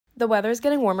The weather is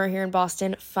getting warmer here in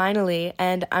Boston, finally,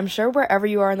 and I'm sure wherever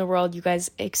you are in the world, you guys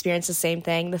experience the same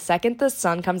thing. The second the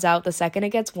sun comes out, the second it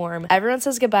gets warm, everyone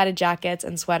says goodbye to jackets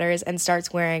and sweaters and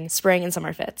starts wearing spring and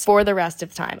summer fits for the rest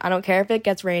of time. I don't care if it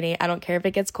gets rainy. I don't care if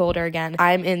it gets colder again.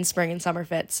 I'm in spring and summer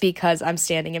fits because I'm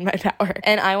standing in my power.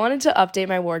 And I wanted to update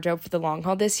my wardrobe for the long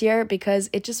haul this year because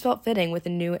it just felt fitting with a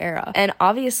new era. And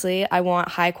obviously, I want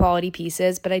high quality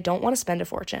pieces, but I don't want to spend a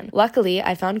fortune. Luckily,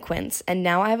 I found Quince, and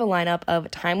now I have a lineup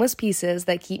of timeless pieces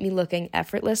that keep me looking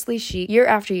effortlessly chic year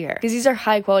after year. Because these are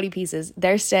high quality pieces,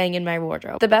 they're staying in my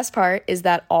wardrobe. The best part is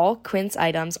that all Quince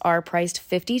items are priced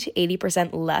 50 to 80%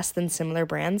 less than similar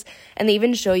brands, and they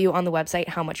even show you on the website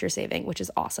how much you're saving, which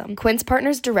is awesome. Quince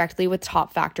partners directly with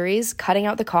top factories, cutting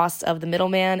out the costs of the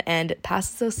middleman and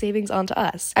passes those savings on to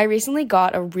us. I recently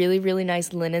got a really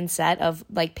nice linen set of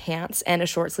like pants and a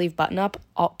short sleeve button up,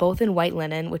 both in white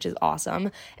linen, which is awesome.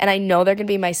 And I know they're gonna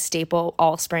be my staple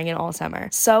all spring and all summer.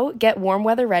 So get warm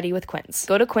weather ready with Quince.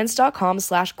 Go to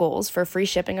quince.com/goals for free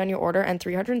shipping on your order and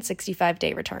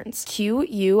 365-day returns.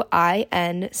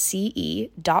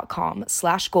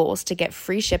 QUINCE.com/goals to get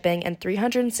free shipping and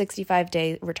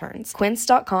 365-day returns.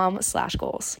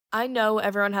 Quince.com/goals. I know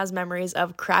everyone has memories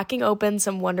of cracking open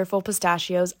some wonderful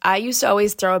pistachios. I used to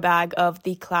always throw a bag of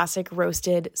the classic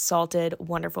roasted, salted,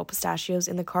 wonderful pistachios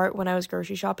in the cart when I was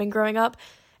grocery shopping growing up.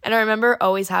 And I remember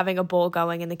always having a bowl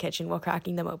going in the kitchen while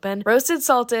cracking them open. Roasted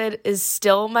salted is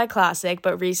still my classic,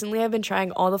 but recently I've been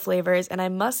trying all the flavors, and I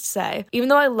must say, even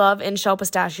though I love in-shell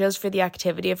pistachios for the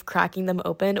activity of cracking them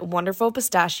open, Wonderful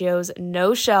Pistachios,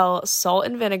 no shell, salt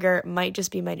and vinegar might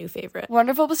just be my new favorite.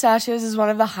 Wonderful Pistachios is one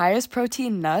of the highest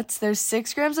protein nuts. There's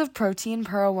 6 grams of protein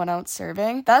per 1 ounce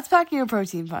serving. That's packing a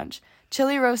protein punch.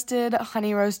 Chili roasted,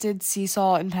 honey roasted, sea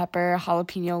salt and pepper,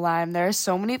 jalapeno lime. There are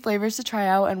so many flavors to try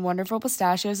out, and Wonderful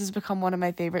Pistachios has become one of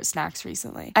my favorite snacks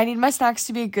recently. I need my snacks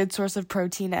to be a good source of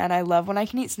protein, and I love when I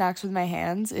can eat snacks with my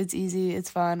hands. It's easy, it's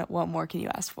fun. What more can you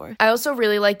ask for? I also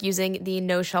really like using the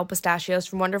no-shell pistachios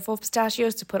from Wonderful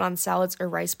Pistachios to put on salads or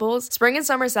rice bowls. Spring and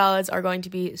summer salads are going to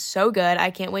be so good.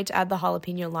 I can't wait to add the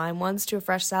jalapeno lime ones to a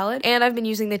fresh salad, and I've been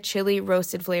using the chili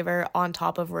roasted flavor on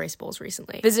top of rice bowls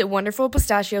recently. Visit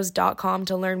wonderfulpistachios.com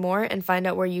to learn more and find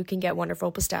out where you can get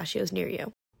Wonderful Pistachios near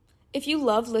you. If you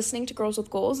love listening to Girls with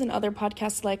Goals and other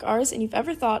podcasts like ours, and you've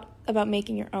ever thought about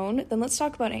making your own, then let's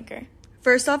talk about Anchor.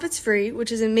 First off, it's free,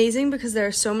 which is amazing because there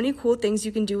are so many cool things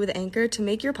you can do with Anchor to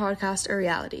make your podcast a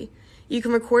reality. You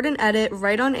can record and edit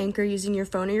right on Anchor using your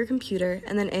phone or your computer,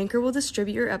 and then Anchor will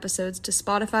distribute your episodes to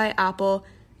Spotify, Apple,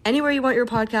 anywhere you want your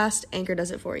podcast. Anchor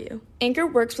does it for you. Anchor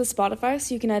works with Spotify,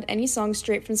 so you can add any song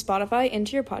straight from Spotify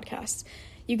into your podcast.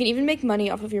 You can even make money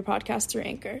off of your podcast through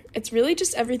Anchor. It's really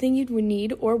just everything you'd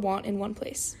need or want in one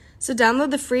place. So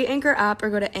download the free Anchor app or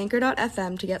go to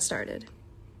anchor.fm to get started.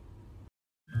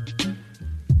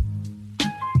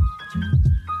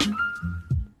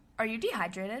 Are you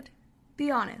dehydrated? Be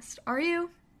honest, are you?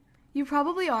 You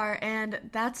probably are, and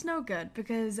that's no good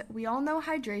because we all know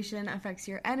hydration affects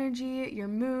your energy, your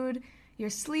mood,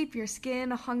 your sleep, your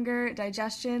skin, hunger,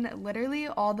 digestion, literally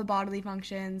all the bodily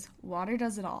functions. Water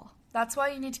does it all. That's why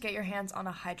you need to get your hands on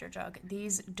a Hydro Jug.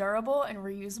 These durable and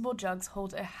reusable jugs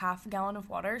hold a half gallon of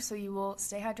water, so you will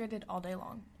stay hydrated all day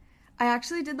long. I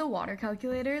actually did the water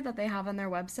calculator that they have on their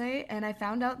website, and I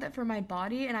found out that for my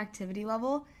body and activity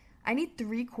level, I need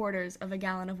 3/4 of a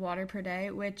gallon of water per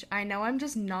day, which I know I'm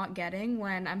just not getting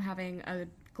when I'm having a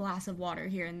glass of water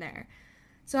here and there.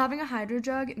 So having a Hydro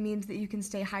Jug means that you can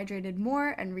stay hydrated more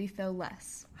and refill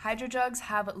less. Hydro Jugs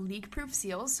have leak-proof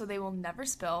seals, so they will never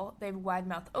spill. They have wide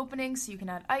mouth openings, so you can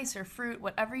add ice or fruit,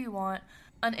 whatever you want.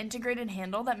 An integrated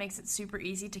handle that makes it super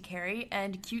easy to carry,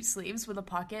 and cute sleeves with a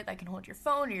pocket that can hold your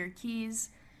phone or your keys.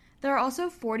 There are also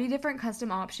 40 different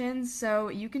custom options, so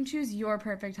you can choose your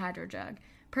perfect Hydro Jug.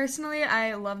 Personally,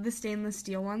 I love the stainless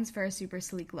steel ones for a super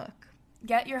sleek look.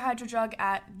 Get your Hydro Jug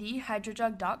at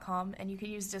thehydrojug.com, and you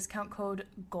can use discount code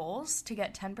GOALS to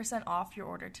get 10% off your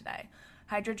order today.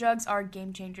 Hydro Jugs are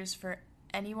game changers for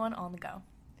anyone on the go.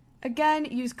 Again,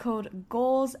 use code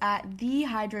GOALS at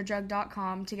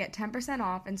thehydrojug.com to get 10%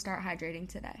 off and start hydrating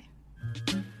today.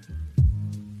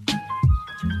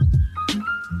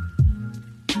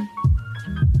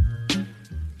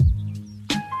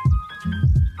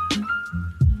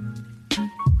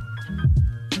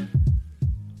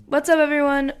 What's up,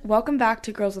 everyone? Welcome back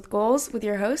to Girls with Goals with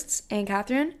your hosts, Anne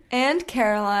Catherine and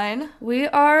Caroline. We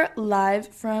are live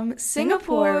from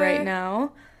Singapore right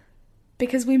now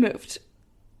because we moved.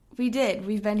 We did.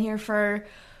 We've been here for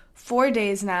 4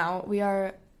 days now. We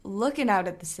are looking out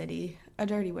at the city. A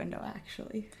dirty window,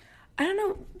 actually. I don't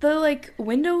know. The,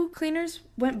 window cleaners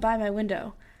went by my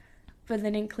window. but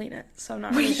they didn't clean it, so I'm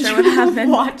not really sure what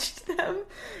happened. Watched them?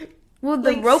 Well,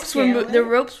 the like, ropes were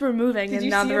moving, Did and you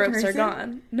now see the a ropes are person?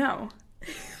 gone. No.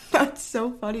 That's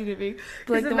so funny to me.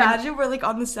 Like, Like, imagine we're, like,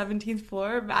 on the 17th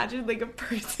floor. Imagine, like, a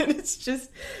person is just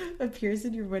appears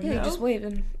in your window. Yeah, you just wave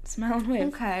and smile and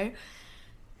wave. Okay.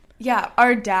 Yeah,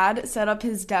 our dad set up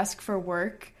his desk for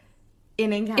work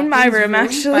in my room,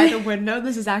 actually. by the window.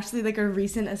 This is actually, like, a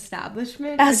recent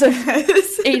establishment. As of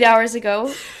 8 hours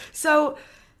ago. So,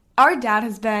 our dad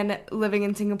has been living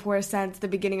in Singapore since the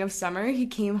beginning of summer. He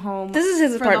came home. This is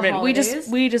his for the apartment. We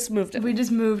holidays. just moved it. We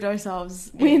just moved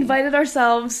ourselves. We in. invited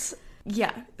ourselves.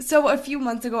 Yeah. So a few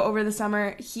months ago over the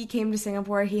summer, he came to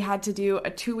Singapore. He had to do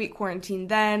a 2-week quarantine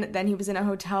then he was in a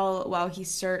hotel while he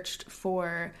searched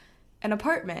for an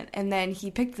apartment. And then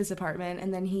he picked this apartment,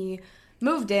 and then he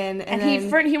moved in. And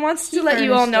then he wants to let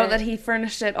you all furnished know it. that he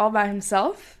furnished it all by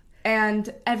himself.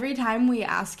 And every time we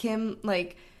ask him,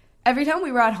 like, every time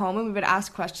we were at home and we would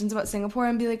ask questions about Singapore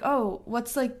and be like, oh,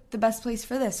 what's, like, the best place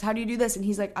for this? How do you do this? And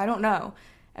he's like, I don't know.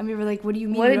 And we were like, what do you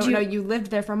mean you don't know? You lived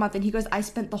there for a month. And he goes, I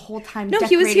spent the whole time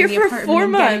He was here the for apartment 4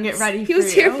 and months. getting it ready He was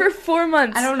for here you." for 4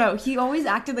 months. I don't know. He always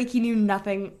acted like he knew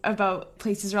nothing about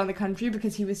places around the country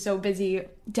because he was so busy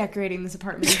decorating this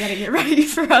apartment and getting it ready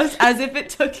for us, as if it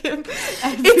took him It's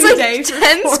every like day for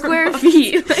 10 4 square months.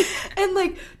 feet. Like, And,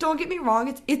 like, don't get me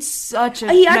wrong, it's such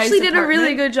a He actually nice did a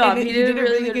really apartment, good job. and He did a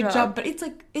really good job. But it's,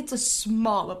 like, it's a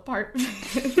small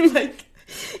apartment. Like,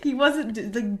 he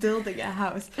wasn't, like, building a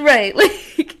house. right.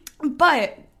 Like,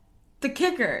 But the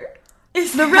kicker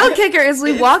is the real kicker is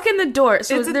we walk in the door.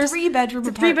 So it's a there's 3-bedroom it's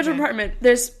a apartment. 3-bedroom apartment.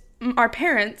 There's our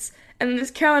parents, and then there's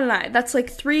Caroline and I. That's like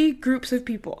 3 groups of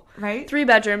people. Right? 3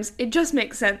 bedrooms. It just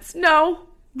makes sense. No.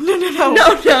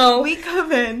 No. We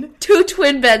come in. 2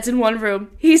 twin beds in 1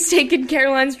 room. He's taken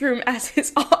Caroline's room as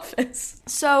his office.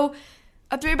 So,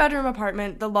 a 3-bedroom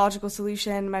apartment, the logical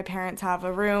solution, my parents have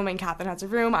a room, and Catherine has a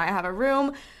room, I have a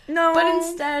room. No. But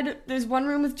instead, there's 1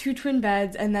 room with 2 twin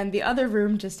beds, and then the other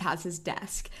room just has his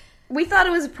desk. We thought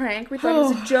it was a prank. We thought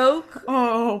it was a joke.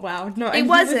 Oh, wow. No, and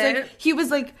wasn't. He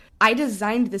was like, I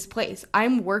designed this place.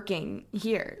 I'm working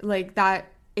here. Like, that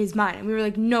is mine. And we were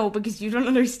like, no, because you don't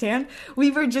understand. We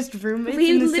were just roommates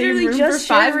We in the literally same room just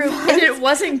for 5 shared a room, months. and it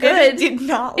wasn't And good. it did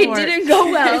not It work. didn't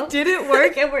go well. It didn't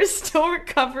work, and we're still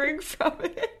recovering from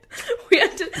it. We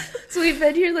had to, so we've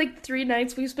been here like 3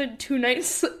 nights. We spent 2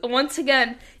 nights once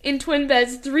again in twin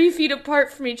beds, 3 feet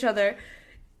apart from each other.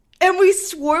 And we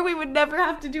swore we would never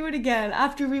have to do it again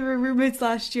after we were roommates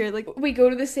last year. Like, We go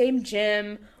to the same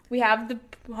gym. We have the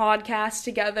podcast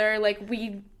together. Like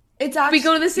we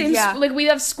go to the same like we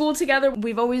have school together.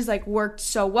 We've always, like, worked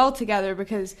so well together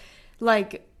because,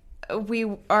 like, we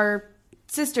are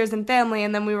sisters and family,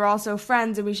 and then we were also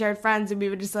friends, and we shared friends, and we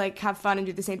would just, like, have fun and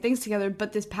do the same things together.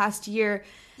 But this past year,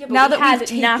 now that we've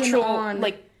taken natural on,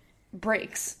 like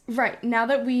breaks. right, now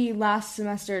that we last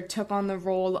semester took on the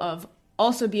role of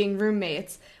also being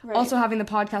roommates, Right. also having the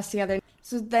podcast together,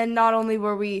 so then not only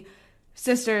were we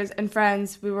sisters and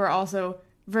friends, we were also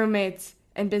roommates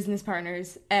and business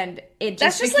partners, and it just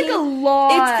That's just like a became-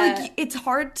 lot. It's like, it's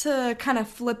hard to kind of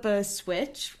flip a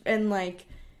switch and, like,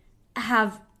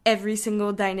 have every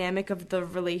single dynamic of the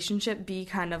relationship be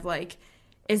kind of like,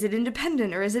 is it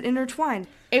independent or is it intertwined?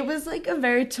 It was, like, a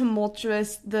very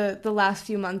tumultuous, the last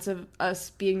few months of us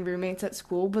being roommates at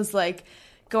school was, like,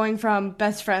 going from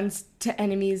best friends to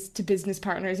enemies to business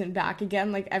partners and back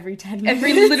again, like, every 10 minutes.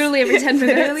 Literally every 10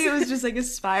 minutes. Literally, it was just, like, a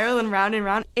spiral and round and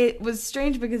round. It was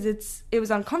strange because it was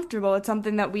uncomfortable. It's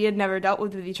something that we had never dealt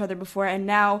with each other before, and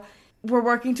now we're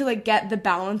working to, like, get the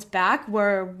balance back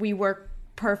where we work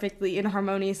perfectly and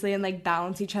harmoniously and, like,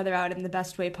 balance each other out in the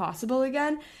best way possible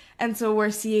again. And so we're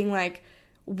seeing, like,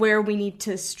 where we need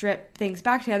to strip things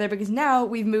back together, because now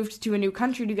we've moved to a new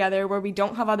country together where we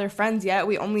don't have other friends yet.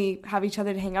 We only have each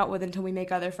other to hang out with until we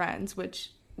make other friends, which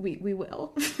we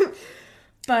will.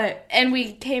 And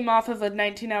we came off of a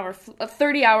 19-hour,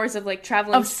 30 hours of like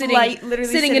traveling, Of sitting, flight,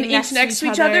 literally sitting next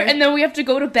to each other, and then we have to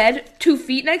go to bed 2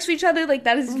 feet next to each other. Like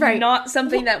that is Right. not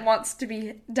something that wants to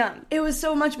be done. It was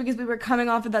so much because we were coming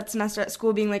off of that semester at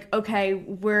school being like, okay,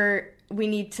 we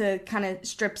need to kind of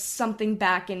strip something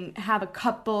back and have a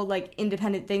couple, like,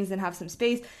 independent things and have some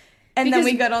space. And then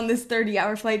Because- we got on this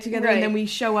 30-hour flight together, Right. and then we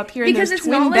show up here Because and there's it's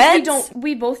twin not beds. like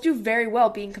we both do very well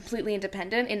being completely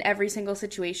independent in every single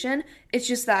situation. It's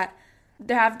just that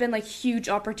there have been like huge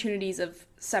opportunities of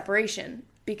separation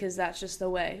because that's just the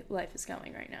way life is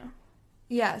going right now.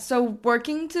 Yeah, so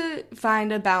working to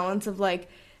find a balance of, like,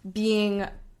 being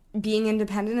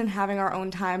independent and having our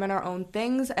own time and our own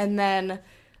things, and then,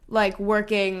 like,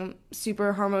 working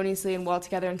super harmoniously and well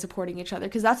together and supporting each other,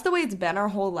 because that's the way it's been our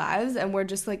whole lives, and we're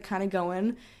just, like, kind of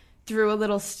going through a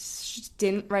little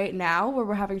stint right now where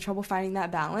we're having trouble finding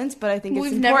that balance, but I think it's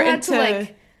We've important never had to,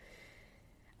 like...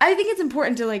 I think it's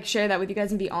important to, like, share that with you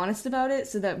guys and be honest about it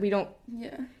so that we don't,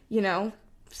 you know,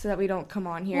 so that we don't come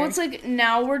on here. Well, it's like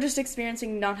now we're just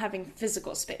experiencing not having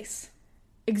physical space.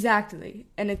 Exactly.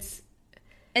 And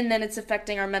then it's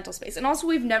affecting our mental space. And also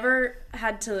we've never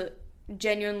had to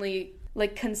genuinely,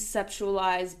 like,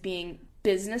 conceptualize being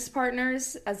business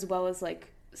partners as well as,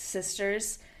 like,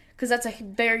 sisters. Because that's a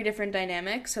very different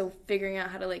dynamic. So figuring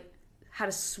out how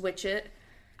to switch it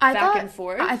back and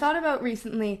forth. I thought about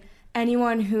recently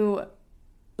anyone who,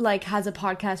 like, has a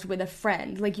podcast with a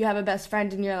friend. Like, you have a best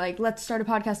friend and you're like, let's start a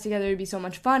podcast together, it'd be so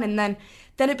much fun. And then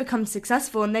it becomes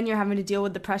successful, and then you're having to deal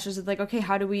with the pressures of, like, okay,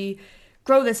 how do we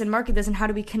grow this and market this, and how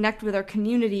do we connect with our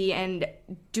community, and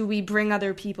do we bring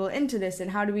other people into this,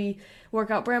 and how do we work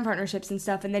out brand partnerships and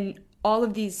stuff, and then all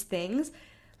of these things.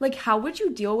 Like, how would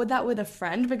you deal with that with a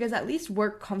friend? Because at least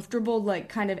we're comfortable, like,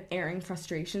 kind of airing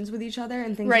frustrations with each other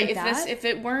and things like that. Right, if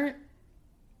it weren't...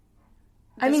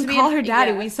 I mean, call her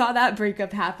daddy. Yeah. We saw that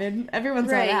breakup happen. Everyone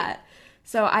saw that.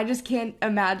 So I just can't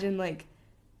imagine, like,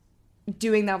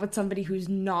 doing that with somebody who's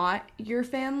not your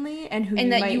family and who and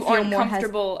you that might you feel aren't more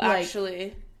comfortable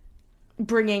actually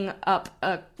bringing up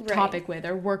a topic with,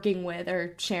 or working with,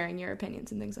 or sharing your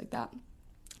opinions and things like that.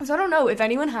 So I don't know if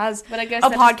anyone has but I guess a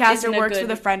podcast or works with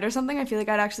a friend or something. I feel like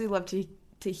I'd actually love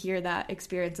to hear that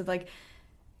experience of, like,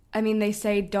 I mean, they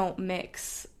say don't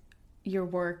mix your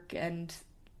work and,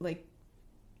 like,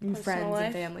 friends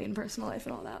and family and personal life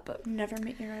and all that, but never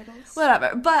meet your idols.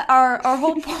 Whatever. But our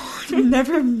whole point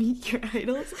never meet your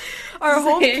idols. Our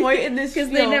whole point in this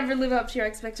because they never live up to your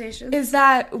expectations is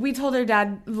that we told our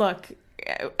dad, look,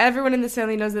 everyone in this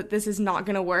family knows that this is not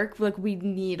gonna work. Like, we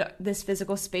need this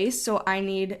physical space, so I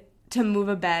need to move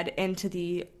a bed into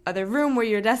the other room where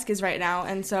your desk is right now.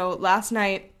 And so last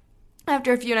night,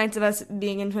 after a few nights of us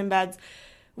being in twin beds,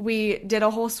 we did a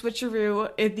whole switcheroo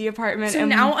in the apartment. So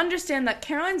now understand that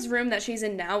Caroline's room that she's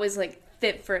in now is, like,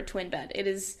 fit for a twin bed. It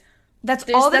is... That's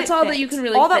all that you can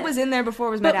really all fit. That was in there before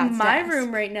was my dad's But my desk.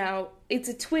 room right now, it's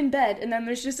a twin bed, and then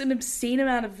there's just an obscene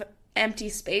amount of empty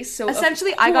space. So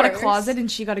essentially, I got a closet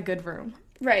and she got a good room.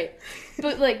 Right.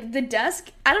 But, like, the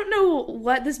desk, I don't know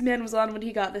what this man was on when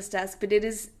he got this desk, but it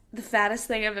is the fattest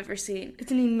thing I've ever seen.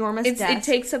 It's an enormous desk. It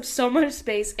takes up so much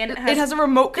space, and it has a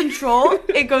remote control.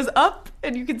 It goes up,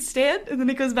 and you can stand, and then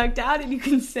it goes back down, and you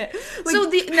can sit. Like, so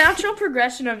the natural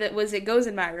progression of it was it goes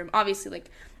in my room. Obviously, like,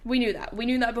 we knew that. We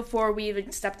knew that before we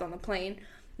even stepped on the plane.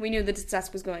 We knew that the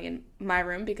desk was going in my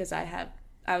room because I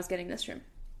was getting this room.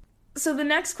 So the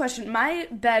next question, my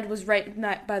bed was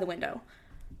right by the window.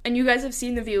 And you guys have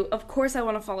seen the view. Of course I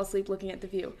want to fall asleep looking at the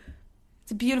view.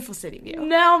 It's a beautiful city view.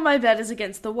 Now my bed is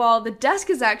against the wall. The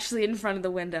desk is actually in front of the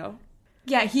window.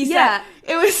 Yeah, he said.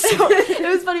 It was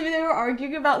funny, but they were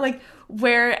arguing about, like,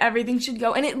 where everything should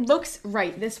go. And it looks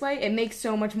right this way. It makes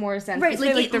so much more sense. Right,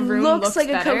 like it the room looks like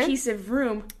better. A cohesive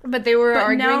room. But they were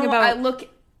arguing now about...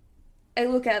 I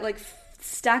look at, like,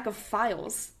 stack of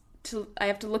files. I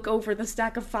have to look over the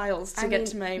stack of files to get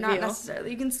to my not view.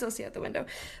 Necessarily. You can still see out the window.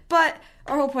 But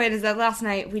our whole point is that last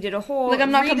night we did a whole like,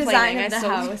 I'm not redesign of the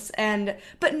house.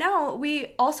 But now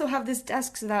we also have this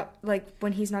desk so that, like,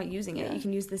 when he's not using it, you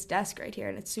can use this desk right here,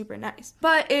 and it's super nice.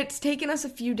 But it's taken us a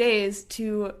few days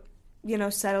to, you know,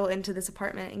 settle into this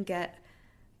apartment and get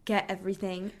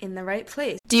everything in the right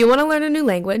place. Do you want to learn a new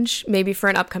language? Maybe for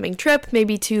an upcoming trip,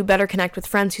 maybe to better connect with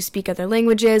friends who speak other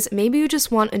languages, maybe you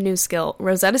just want a new skill.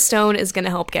 Rosetta Stone is going to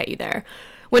help get you there.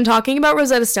 When talking about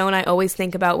Rosetta Stone, I always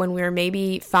think about when we were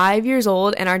maybe 5 years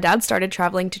old and our dad started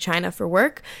traveling to China for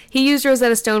work. He used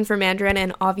Rosetta Stone for Mandarin,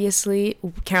 and obviously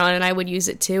Caroline and I would use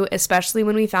it too, especially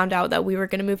when we found out that we were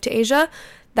going to move to Asia.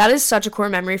 That is such a core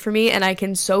memory for me, and I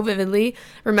can so vividly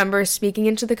remember speaking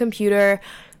into the computer,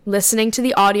 listening to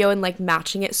the audio and, like,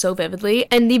 matching it so vividly.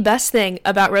 And the best thing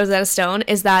about Rosetta Stone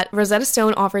is that Rosetta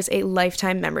Stone offers a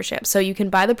lifetime membership. So you can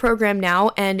buy the program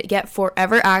now and get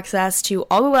forever access to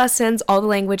all the lessons, all the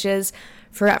languages,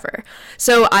 forever.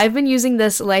 So I've been using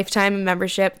this lifetime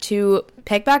membership to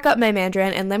pick back up my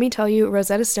Mandarin, and let me tell you,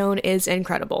 Rosetta Stone is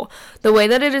incredible. The way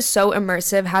that it is so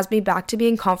immersive has me back to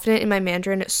being confident in my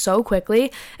Mandarin so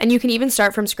quickly, and you can even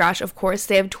start from scratch. Of course,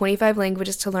 they have 25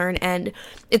 languages to learn, and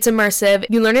it's immersive.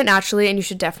 You learn it naturally, and you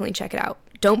should definitely check it out.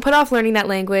 Don't put off learning that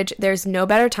language. There's no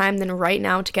better time than right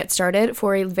now to get started.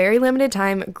 For a very limited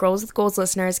time, Girls with Goals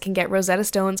listeners can get Rosetta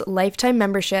Stone's lifetime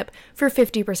membership for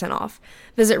 50% off.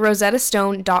 Visit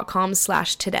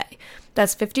rosettastone.com/today.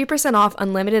 That's 50% off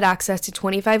unlimited access to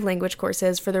 25 language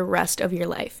courses for the rest of your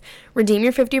life. Redeem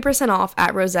your 50% off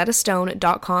at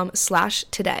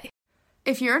rosettastone.com/today.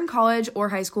 If you're in college or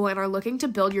high school and are looking to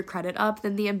build your credit up,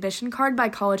 then the Ambition Card by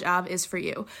College Ave is for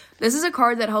you. This is a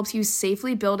card that helps you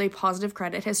safely build a positive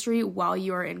credit history while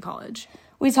you are in college.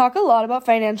 We talk a lot about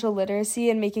financial literacy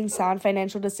and making sound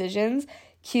financial decisions.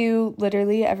 Cue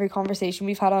literally every conversation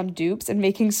we've had on dupes and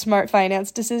making smart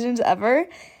finance decisions ever.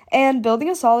 And building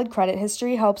a solid credit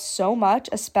history helps so much,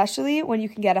 especially when you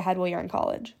can get ahead while you're in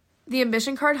college. The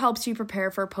Ambition Card helps you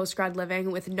prepare for post-grad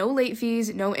living with no late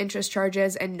fees, no interest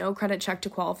charges, and no credit check to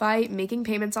qualify. Making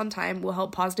payments on time will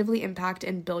help positively impact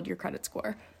and build your credit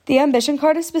score. The Ambition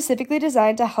Card is specifically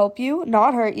designed to help you,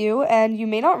 not hurt you, and you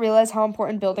may not realize how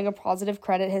important building a positive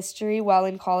credit history while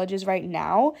in college is right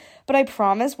now, but I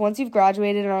promise once you've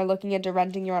graduated and are looking into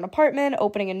renting your own apartment,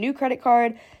 opening a new credit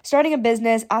card, starting a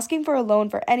business, asking for a loan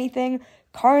for anything,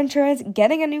 car insurance,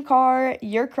 getting a new car,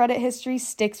 your credit history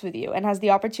sticks with you and has the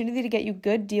opportunity to get you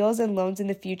good deals and loans in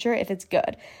the future if it's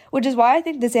good, which is why I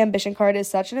think this Ambition Card is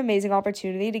such an amazing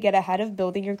opportunity to get ahead of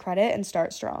building your credit and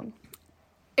start strong.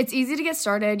 It's easy to get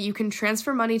started. You can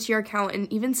transfer money to your account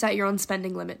and even set your own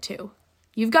spending limit too.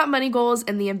 You've got money goals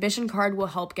and the Ambition Card will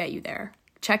help get you there.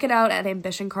 Check it out at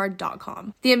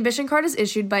ambitioncard.com. The Ambition Card is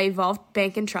issued by Evolved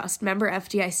Bank and Trust, member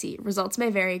FDIC. Results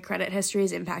may vary. Credit history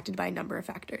is impacted by a number of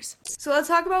factors. So let's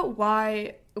talk about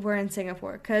why we're in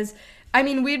Singapore. Because, I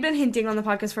mean, we'd been hinting on the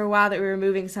podcast for a while that we were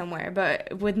moving somewhere,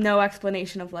 but with no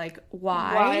explanation of, like,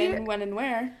 why. Why and when and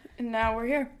where. And now we're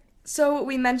here. So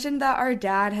we mentioned that our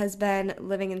dad has been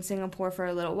living in Singapore for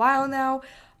a little while now.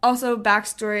 Also,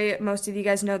 backstory, most of you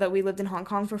guys know that we lived in Hong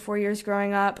Kong for 4 years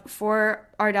growing up. For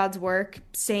our dad's work,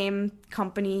 same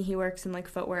company. He works in, like,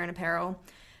 footwear and apparel.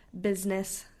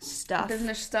 Business stuff.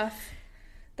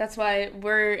 That's why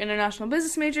we're international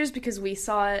business majors, because we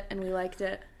saw it and we liked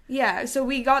it. Yeah, so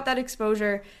we got that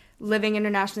exposure living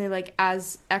internationally, like,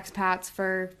 as expats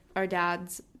for our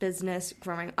dad's business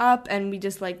growing up, and we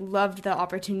just, like, loved the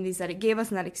opportunities that it gave us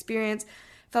and that experience.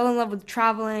 Fell in love with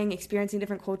traveling, experiencing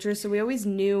different cultures, so we always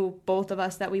knew, both of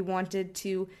us, that we wanted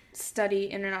to study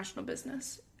international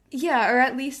business. Yeah, or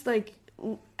at least, like,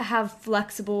 have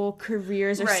flexible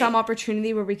careers or some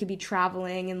opportunity where we could be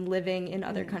traveling and living in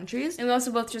other countries. And we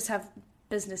also both just have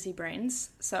businessy brains,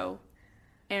 so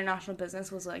international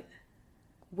business was, like,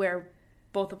 where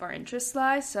both of our interests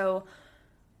lie. So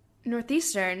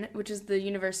Northeastern, which is the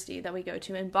university that we go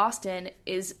to in Boston,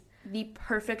 is the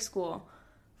perfect school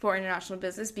for international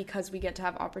business because we get to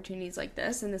have opportunities like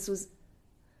this. And this was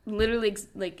literally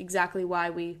exactly why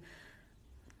we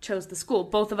chose the school,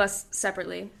 both of us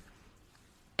separately.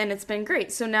 And it's been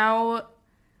great. So now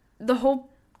the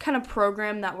whole kind of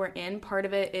program that we're in, part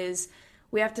of it is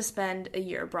we have to spend a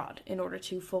year abroad in order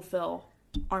to fulfill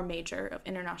our major of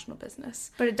international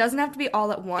business. But it doesn't have to be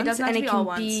all at once. It doesn't have to be all at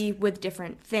once. And it can be with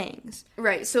different things.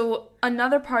 Right. So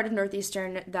another part of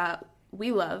Northeastern that we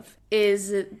love is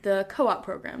the co-op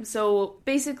program. So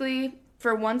basically,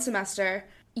 for one semester,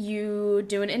 you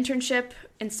do an internship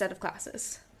instead of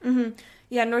classes. Mm-hmm.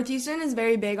 Yeah, Northeastern is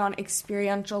very big on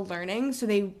experiential learning, so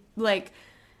they, like,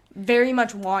 very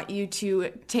much want you to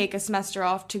take a semester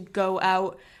off to go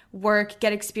out, work,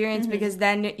 get experience, because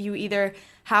then you either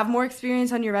have more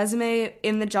experience on your resume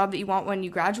in the job that you want when you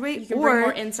graduate, you can bring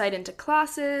more insight into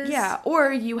classes. Yeah,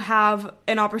 or you have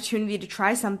an opportunity to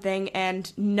try something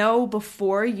and know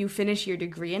before you finish your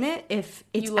degree in it if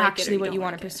it's actually what you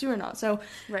want to pursue or not. So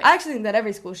I actually think that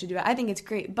every school should do it. I think it's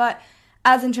great. But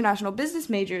as international business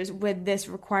majors, with this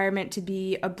requirement to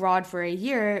be abroad for a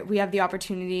year, we have the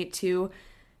opportunity to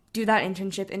do that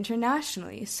internship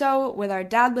internationally. So with our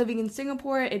dad living in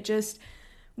Singapore, it just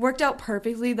worked out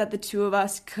perfectly that the two of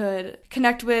us could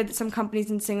connect with some companies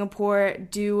in Singapore,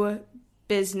 do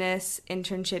business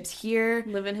internships here,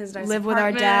 live in his nice live with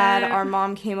our dad. Our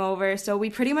mom came over, so we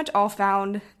pretty much all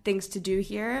found things to do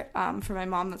here. For my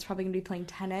mom, that's probably gonna be playing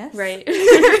tennis. Right.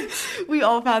 We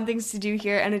all found things to do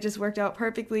here, and it just worked out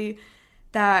perfectly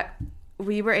that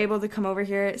we were able to come over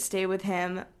here, stay with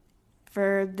him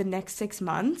for the next 6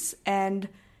 months, and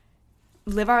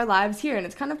live our lives here. And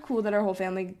it's kind of cool that our whole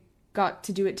family got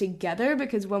to do it together,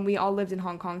 because when we all lived in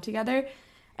Hong Kong together,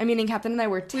 I mean, and Captain and I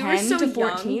were 10 to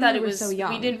 14. That we were so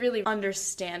young. We didn't really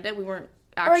understand it. We weren't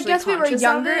actually Or I guess we were conscious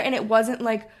younger, of it. and it wasn't,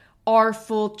 like, our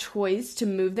full choice to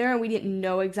move there, and we didn't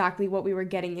know exactly what we were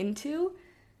getting into.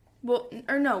 Well,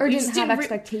 or no. Or we didn't just have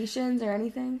expectations or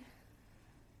anything.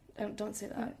 Don't say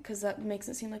that, because that makes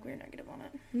it seem like we're negative on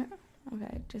it. No.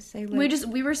 Okay, just say, like...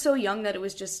 We were so young that it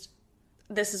was just,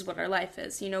 this is what our life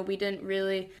is. You know, we didn't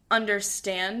really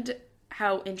understand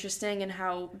how interesting and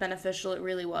how beneficial it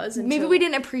really was. Maybe we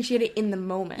didn't appreciate it in the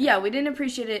moment. Yeah, we didn't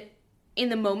appreciate it in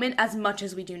the moment as much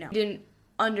as we do now. We didn't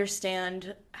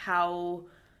understand how,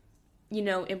 you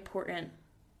know, important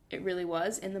it really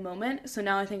was in the moment. So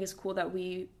now I think it's cool that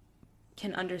we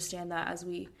can understand that as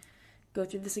we go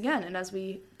through this again and as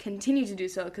we continue to do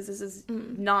so, because this is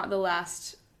not the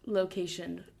last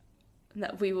location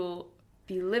that we will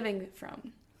be living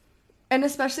from. And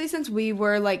especially since we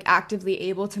were, like, actively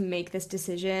able to make this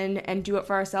decision and do it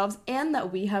for ourselves, and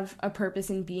that we have a purpose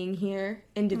in being here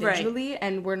individually,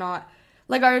 and we're not,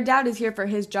 like, our dad is here for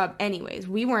his job anyways.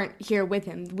 We weren't here with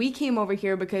him. We came over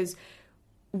here because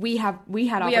we had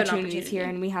opportunities here,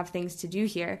 and we have things to do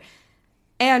here.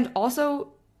 And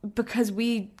also because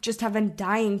we just have been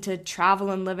dying to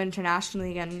travel and live internationally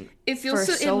again. It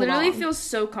literally feels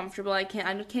so comfortable. I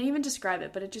can't even describe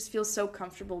it, but it just feels so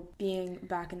comfortable being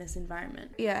back in this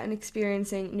environment. Yeah, and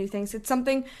experiencing new things. It's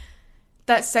something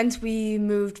that since we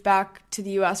moved back to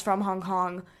the US from Hong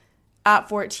Kong at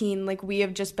 14, like, we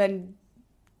have just been,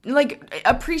 like,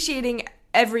 appreciating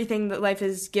everything that life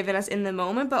has given us in the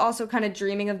moment, but also kind of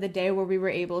dreaming of the day where we were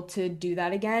able to do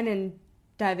that again and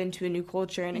dive into a new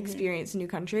culture and experience a new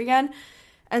country again.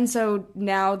 And so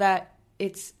now that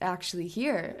it's actually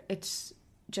here, it's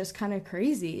just kind of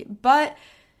crazy. But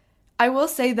I will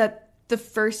say that the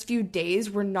first few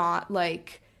days were not,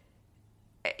 like,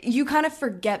 you kind of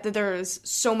forget that there's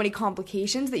so many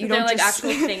complications that you don't like just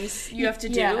actual things you have to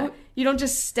do. Yeah. You don't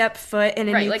just step foot in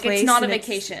a new like, place. It's not a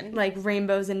vacation. Like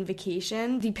rainbows and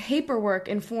vacation. The paperwork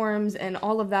and forms and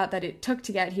all of that it took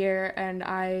to get here, and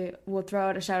I will throw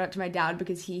out a shout out to my dad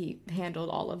because he handled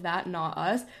all of that, not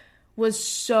us, was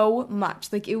so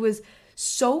much. Like, it was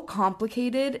so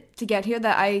complicated to get here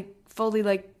that I fully,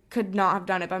 like, could not have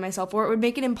done it by myself, or it would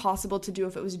make it impossible to do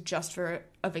if it was just for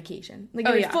a vacation. Like,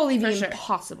 it would fully be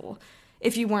impossible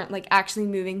if you weren't, like, actually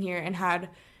moving here and had,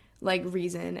 like,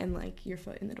 reason and, like, your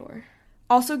foot in the door.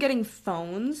 Also, getting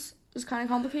phones was kind of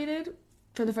complicated.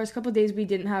 For the first couple of days, we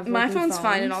didn't have my phone's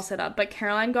fine and all set up, but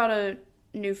Caroline got a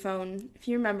new phone. If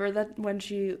you remember that when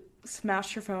she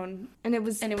smashed her phone and it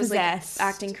was like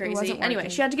acting crazy. Anyway,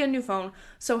 she had to get a new phone,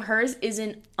 so hers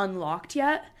isn't unlocked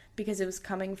yet because it was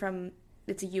coming from,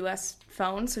 it's a US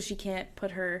phone, so she can't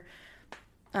put her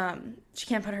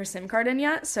SIM card in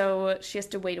yet, so she has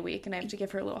to wait a week, and I have to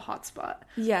give her a little hotspot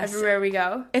everywhere we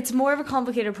go. It's more of a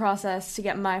complicated process to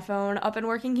get my phone up and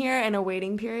working here and a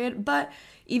waiting period, but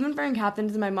even for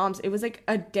Captain's and my mom's, it was like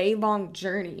a day-long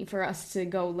journey for us to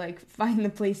go, like, find the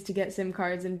place to get SIM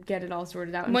cards and get it all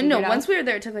sorted out. Once we were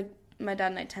there, it took, like, my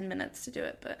dad and I 10 minutes to do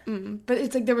it, but... But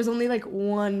it's like there was only, like,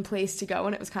 one place to go,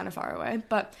 and it was kind of far away.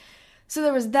 But, so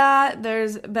there was that.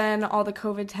 There's been all the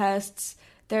COVID tests.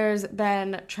 There's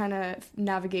been trying to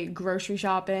navigate grocery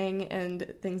shopping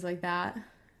and things like that.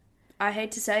 I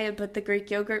hate to say it, but the Greek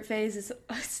yogurt phase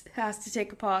has to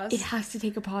take a pause. It has to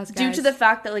take a pause, guys. Due to the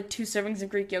fact that, like, 2 servings of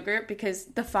Greek yogurt, because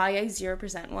the Faye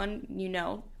 0%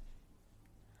 one,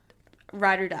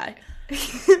 ride or die.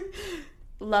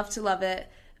 Love to love it.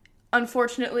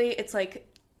 Unfortunately, it's, like,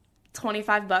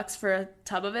 $25 for a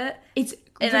tub of it. It's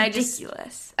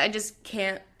ridiculous. I just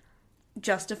can't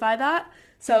justify that.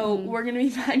 So we're going to be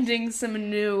finding some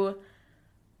new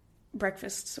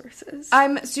breakfast sources.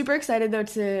 I'm super excited, though,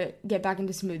 to get back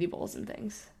into smoothie bowls and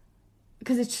things.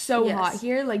 Because it's so hot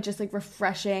here. Like, just, like,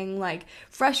 refreshing. Like,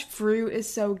 fresh fruit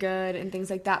is so good and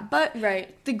things like that. But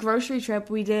the grocery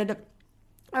trip, we did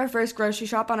our first grocery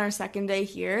shop on our second day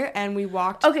here. And we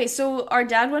walked. Okay, so our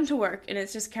dad went to work. And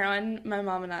it's just Caroline, my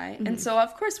mom, and I. And so,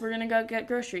 of course, we're going to go get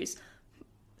groceries.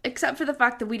 Except for the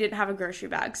fact that we didn't have a grocery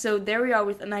bag. So there we are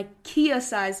with an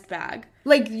IKEA-sized bag.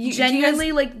 Like,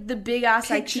 genuinely, like, the big-ass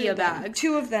IKEA bag.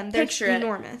 2 of them. They're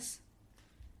enormous.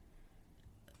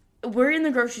 We're in the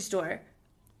grocery store.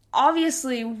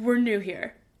 Obviously, we're new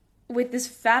here. With this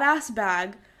fat-ass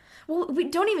bag. Well, we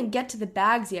don't even get to the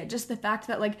bags yet. Just the fact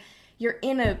that, like, you're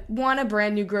in a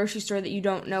brand new grocery store that you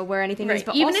don't know where anything is.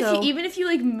 But even if you,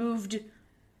 like, moved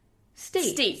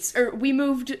states. Or we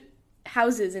moved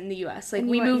houses in the US. Like,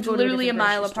 we moved literally a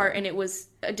mile apart, and it was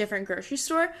a different grocery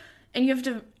store, and you're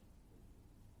a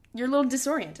little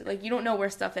disoriented. Like, you don't know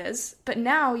where stuff is. But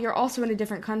now you're also in a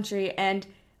different country, and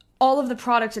all of the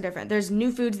products are different. There's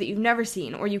new foods that you've never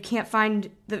seen, or you can't find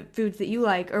the foods that you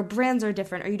like, or brands are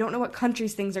different, or you don't know what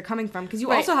countries things are coming from, because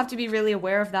you also have to be really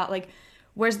aware of that. Like,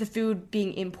 where's the food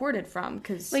being imported from?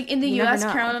 Because, like, in the US,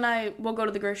 Caroline and I will go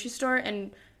to the grocery store,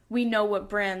 and we know what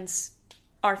brands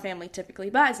our family typically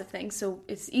buys of things, so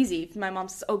it's easy. If my mom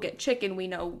says, get chicken, we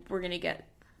know we're going to get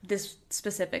this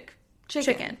specific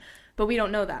chicken. But we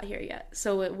don't know that here yet.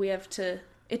 So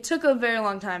it took a very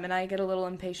long time, and I get a little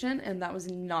impatient, and that was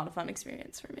not a fun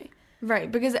experience for me.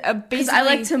 Right, because Because I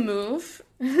like to move.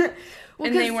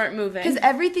 And they weren't moving. Because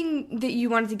everything that you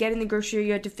wanted to get in the grocery,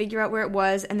 you had to figure out where it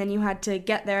was, and then you had to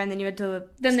get there, and then you had to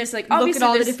then there's like, look obviously at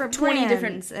all there's the different 20 brands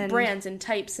different and brands and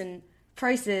types and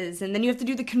prices, and then you have to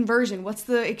do the conversion. What's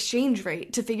the exchange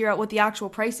rate to figure out what the actual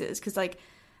price is? Because, like,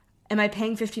 am I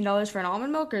paying $15 for an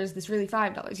almond milk, or is this really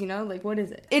 $5, you know? Like, what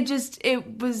is it?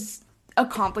 It was a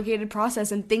complicated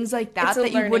process, and things like that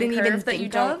that you wouldn't even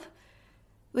think of.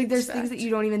 Like, there's things that you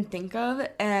don't even think of,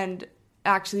 and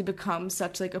actually become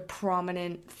such, like, a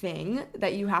prominent thing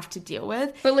that you have to deal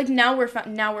with. But, like, now we're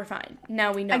fine.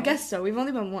 Now we know. I guess so. We've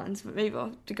only been once, but maybe we'll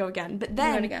have to go again. But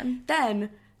then,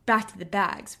 back to the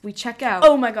bags. We check out.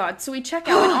 Oh, my God. So we check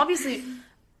out, and obviously,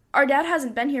 our dad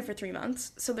hasn't been here for 3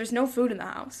 months, so there's no food in the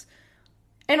house.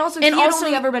 And also, he had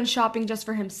only ever been shopping just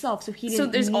for himself, so he didn't So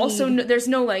there's need... there's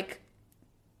no, like,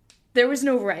 there was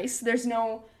no rice. There's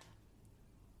no,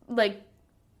 like,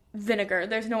 vinegar.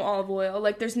 There's no olive oil.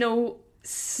 Like, there's no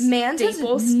Man's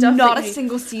staple has stuff. Not a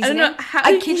single seasoning. I don't know how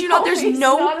I kid you not. There's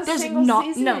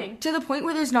not to the point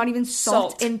where there's not even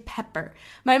salt and pepper.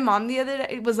 My mom the other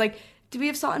day was like, "Do we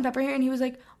have salt and pepper here?" And he was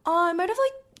like, "Oh, I might have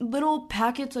like little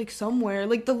packets like somewhere,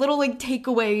 like the little like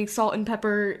takeaway salt and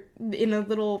pepper in a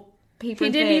little paper." He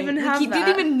didn't thing. even like, have he that.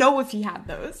 didn't even know if he had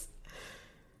those.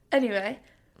 Anyway,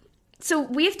 so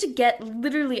we have to get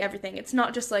literally everything. It's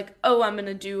not just like, oh, I'm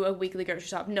gonna do a weekly grocery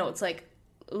shop. No, it's like,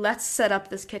 let's set up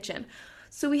this kitchen.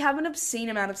 So we have an obscene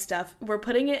amount of stuff. We're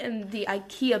putting it in the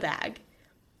IKEA bag.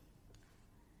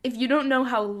 If you don't know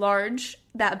how large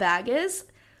that bag is,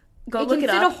 go look it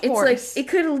up. It's like, it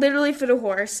could literally fit a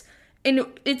horse, and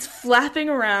it's flapping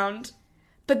around.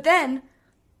 But then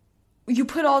you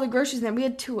put all the groceries in there. We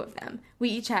had 2 of them. We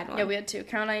each had one. Yeah, we had 2.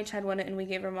 Carol and I each had one, and we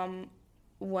gave her mom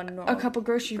one normal. A couple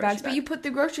grocery bags. But you put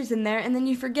the groceries in there, and then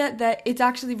you forget that it's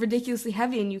actually ridiculously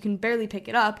heavy, and you can barely pick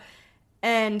it up.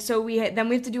 And so we have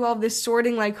to do all this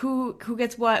sorting, like who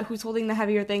gets what, who's holding the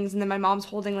heavier things, and then my mom's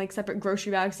holding like separate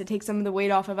grocery bags to take some of the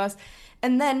weight off of us.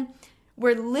 And then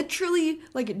we're literally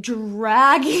like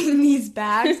dragging these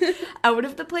bags out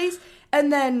of the place,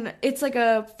 and then it's like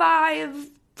a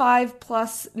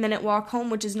 5+ minute walk home,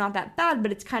 which is not that bad,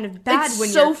 but it's kind of bad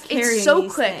when you're carrying It's so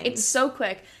these quick. things. It's so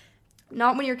quick.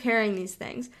 Not when you're carrying these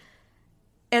things.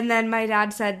 And then my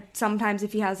dad said sometimes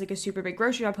if he has like a super big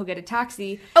grocery shop, he'll get a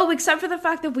taxi. Oh, except for the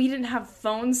fact that we didn't have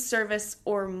phone service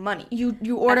or money. You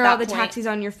order all the taxis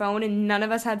on your phone, and none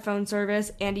of us had phone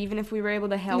service. And even if we were able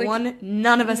to hail one,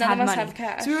 none of us had money. Have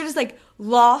cash. So we were just like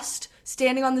lost,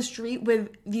 standing on the street with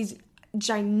these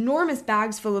ginormous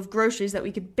bags full of groceries that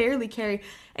we could barely carry,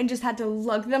 and just had to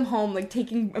lug them home, like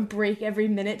taking a break every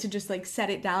minute to just like set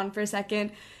it down for a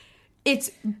second.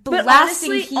 It's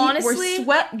blasting heat, we're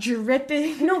sweat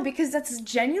dripping. No, because that's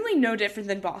genuinely no different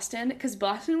than Boston, because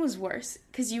Boston was worse,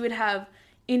 because you would have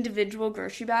individual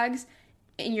grocery bags,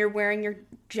 and you're wearing your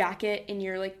jacket in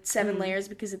your, like, 7 layers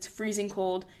because it's freezing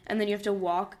cold, and then you have to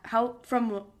walk.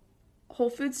 From Whole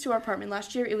Foods to our apartment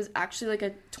last year, it was actually, like,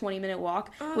 a 20-minute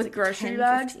walk with like grocery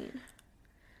bags. 15.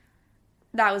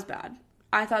 That was bad.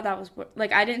 I thought that was,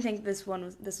 like, I didn't think this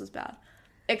was bad,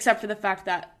 except for the fact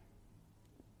that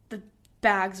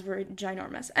bags were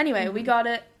ginormous. Anyway, we got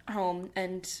it home,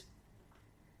 and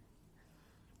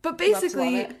but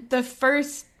basically the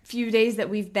first few days that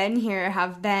we've been here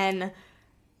have been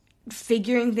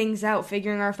figuring things out,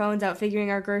 figuring our phones out,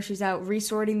 figuring our groceries out,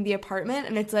 resorting the apartment.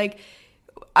 And it's like,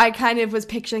 I kind of was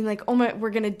picturing like, oh my, we're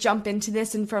gonna jump into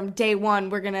this, and from day one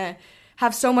we're gonna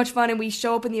have so much fun. And we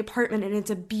show up in the apartment, and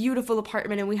it's a beautiful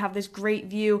apartment, and we have this great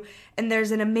view, and there's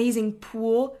an amazing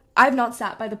pool. I've not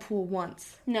sat by the pool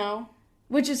once. No.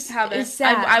 Which is sad.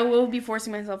 I will be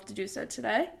forcing myself to do so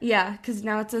today. Yeah, because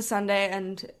now it's a Sunday,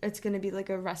 and it's going to be, like,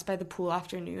 a rest by the pool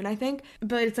afternoon, I think.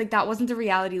 But it's, like, that wasn't the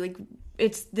reality. Like,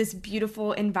 it's this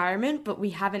beautiful environment, but we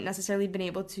haven't necessarily been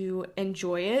able to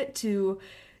enjoy it to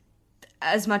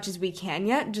as much as we can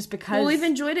yet, just because... Well, we've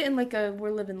enjoyed it in, like, a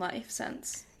we're living life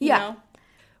sense. Yeah. You know?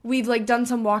 We've, like, done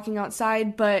some walking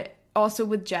outside, but also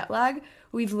with jet lag...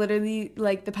 We've literally,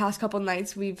 like, the past couple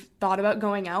nights, we've thought about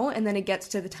going out, and then it gets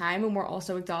to the time, and we're all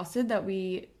so exhausted that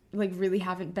we, like, really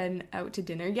haven't been out to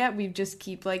dinner yet. We just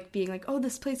keep, like, being like, oh,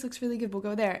 this place looks really good, we'll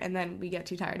go there, and then we get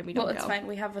too tired and we don't go. Well, it's fine.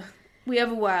 We have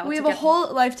a while. We have a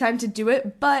whole lifetime to do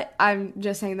it, but I'm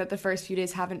just saying that the first few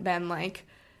days haven't been, like,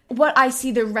 what I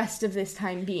see the rest of this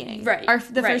time being. Right.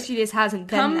 The first few days hasn't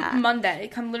been that. Come Monday,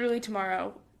 come literally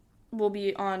tomorrow, we'll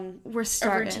be on a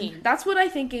routine. That's what I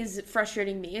think is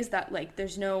frustrating me, is that, like,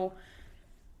 there's no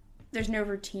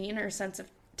routine or sense of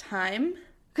time.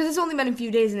 Because it's only been a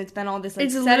few days, and it's been all this, like,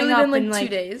 it's setting literally up been, like, and, like, 2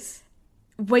 days.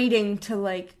 Waiting to,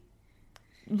 like,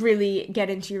 really get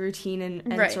into your routine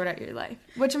and Right. sort out your life,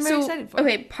 which I'm very excited for.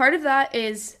 Okay, part of that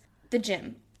is the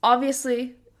gym.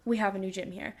 Obviously, we have a new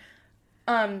gym here.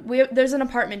 There's an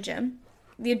apartment gym.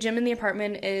 The gym in the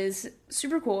apartment is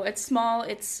super cool. It's small.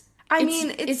 It's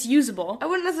usable. I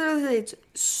wouldn't necessarily say it's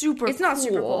super It's not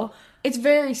super cool. It's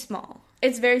very small.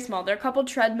 It's very small. There are a couple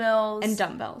treadmills. And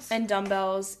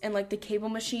dumbbells. And, like, the cable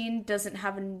machine doesn't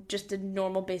have just a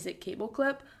normal basic cable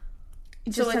clip.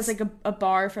 It just has, like, a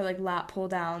bar for, like, lat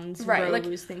pull-downs, right, rows,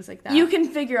 like, things like that. You can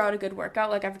figure out a good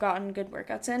workout. Like, I've gotten good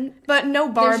workouts in. But no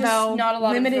There's barbell, just not a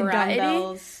lot limited of variety.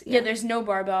 dumbbells. Yeah, there's no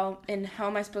barbell. And how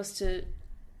am I supposed to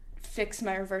fix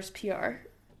my reverse PR?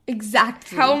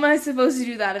 Exactly. How am I supposed to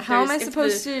do that if How am I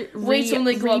supposed to weights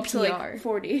only go up to, re-PR? like,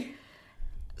 40?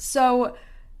 So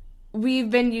we've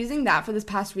been using that for this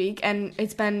past week, and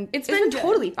it's been good.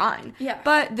 totally fine. Yeah.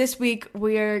 But this week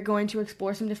we're going to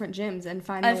explore some different gyms and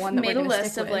find the one that we're I've going made to a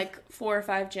list stick of with. like 4 or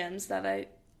 5 gyms that I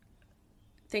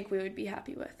think we would be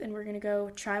happy with, and we're gonna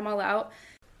go try them all out.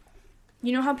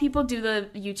 You know how people do the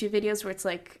YouTube videos where it's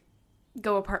like,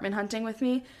 go apartment hunting with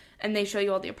me, and they show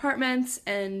you all the apartments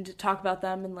and talk about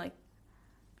them, and like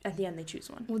at the end they choose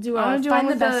one. We'll do I wanna find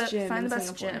one the with best gym. Find in the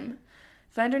best Singapore. gym.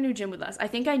 Find our new gym with us. I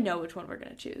think I know which one we're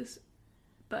gonna choose,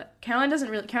 but Caroline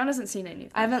hasn't seen any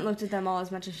of them. I haven't looked at them all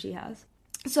as much as she has.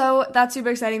 So that's super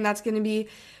exciting. That's going to be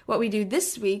what we do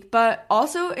this week. But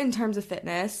also in terms of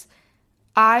fitness,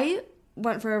 I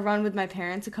went for a run with my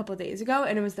parents a couple days ago,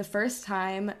 and it was the first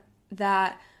time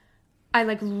that I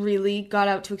like really got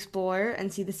out to explore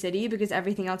and see the city, because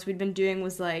everything else we'd been doing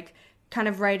was like kind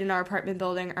of right in our apartment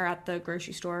building or at the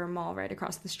grocery store or mall right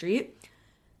across the street.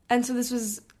 And so this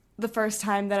was the first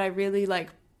time that I really like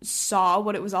saw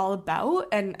what it was all about.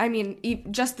 And I mean,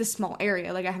 just this small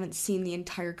area, like I haven't seen the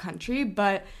entire country,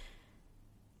 but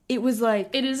it was like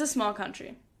It is a small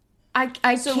country,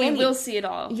 I so we can't will see it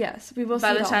all. Yes, we will by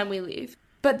see the it all. time we leave.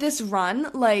 But this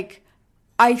run, like,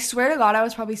 I swear to God, I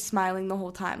was probably smiling the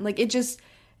whole time. Like, it just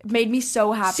made me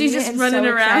so happy. She's just and running so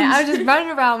around. excited. I was just running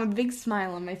around with a big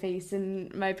smile on my face,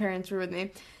 and my parents were with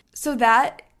me. So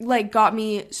that, like, got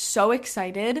me so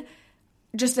excited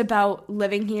just about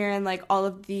living here and, like, all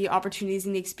of the opportunities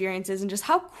and the experiences and just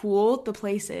how cool the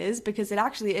place is, because it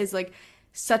actually is, like,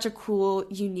 such a cool,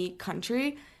 unique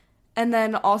country. And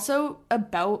then also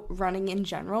about running in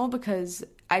general, because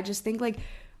I just think, like,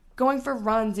 going for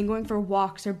runs and going for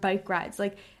walks or bike rides,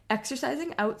 like,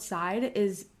 exercising outside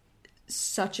is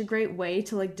such a great way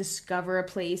to, like, discover a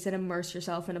place and immerse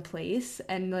yourself in a place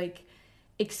and, like,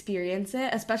 experience it,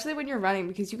 especially when you're running,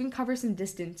 because you can cover some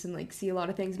distance and, like, see a lot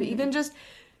of things. But even just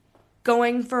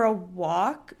going for a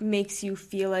walk makes you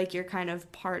feel like you're kind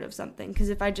of part of something, because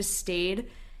if I just stayed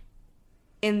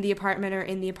in the apartment or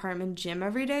in the apartment gym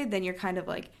every day, then you're kind of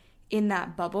like in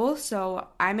that bubble. So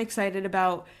I'm excited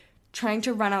about trying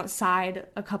to run outside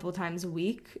a couple times a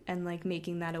week and like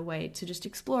making that a way to just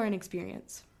explore and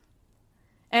experience.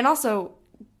 And also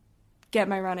get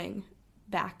my running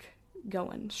back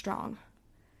going strong.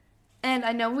 And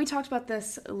I know we talked about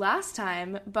this last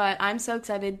time, but I'm so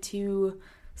excited to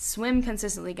swim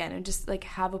consistently again and just like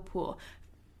have a pool.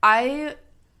 I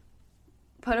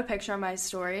put a picture on my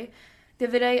story the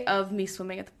other day of me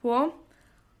swimming at the pool.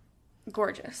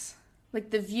 Gorgeous. Like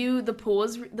the view, the pool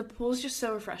is just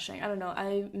so refreshing. I don't know,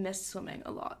 I miss swimming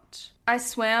a lot. I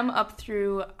swam up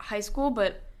through high school,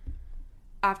 but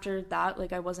after that,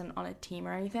 like I wasn't on a team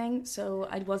or anything, so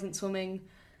I wasn't swimming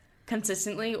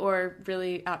consistently or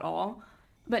really at all.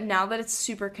 But now that it's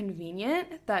super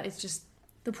convenient, that it's just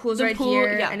The pool's the right pool,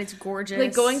 here, yeah. and it's gorgeous.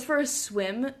 like going for a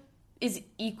swim is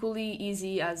equally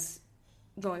easy as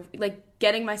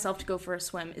getting myself to go for a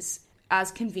swim is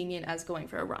as convenient as going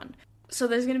for a run. So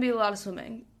there's going to be a lot of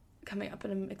swimming coming up,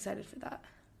 and I'm excited for that.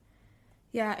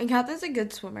 Yeah, and Catherine's a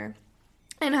good swimmer.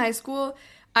 In high school,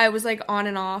 I was, like, on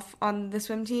and off on the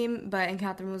swim team, and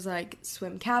Catherine was, like,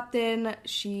 swim captain.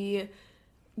 She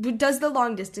does the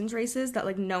long distance races that,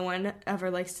 like, no one ever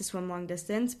likes to swim long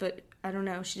distance, but I don't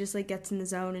know. She just, like, gets in the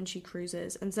zone and she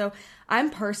cruises. And so I'm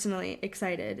personally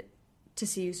excited to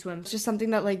see you swim. It's just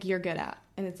something that, like, you're good at,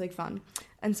 and it's, like, fun.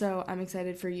 And so I'm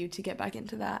excited for you to get back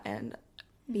into that and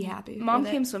be happy. Mom with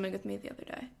it. came swimming with me the other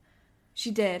day.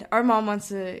 She did. Our mom wants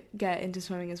to get into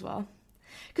swimming as well.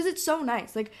 Because it's so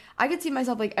nice. Like, I could see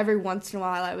myself, like, every once in a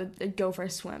while I would go for a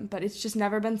swim. But it's just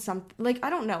never been something... Like, I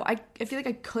don't know. I feel like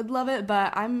I could love it,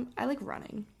 but I like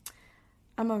running.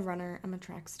 I'm a runner. I'm a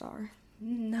track star.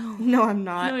 No. No, I'm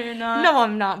not. No, you're not. No,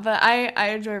 I'm not. But I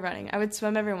enjoy running. I would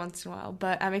swim every once in a while.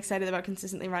 But I'm excited about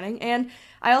consistently running. And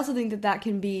I also think that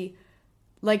can be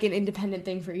like an independent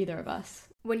thing for either of us.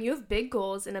 When you have big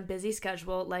goals and a busy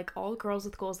schedule, like all Girls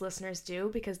with Goals listeners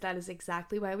do, because that is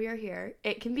exactly why we are here,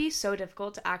 it can be so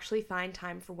difficult to actually find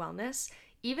time for wellness.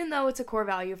 Even though it's a core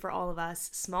value for all of us,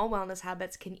 small wellness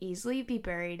habits can easily be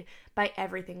buried by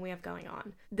everything we have going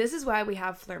on. This is why we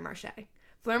have Fleur Marché.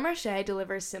 Fleur Marché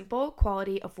delivers simple,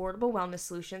 quality, affordable wellness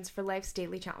solutions for life's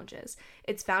daily challenges.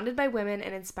 It's founded by women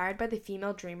and inspired by the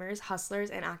female dreamers,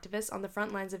 hustlers, and activists on the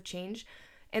front lines of change,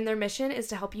 and their mission is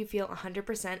to help you feel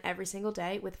 100% every single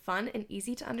day with fun and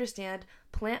easy-to-understand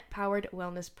plant-powered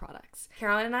wellness products.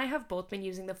 Caroline and I have both been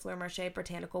using the Fleur Marché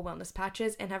Botanical Wellness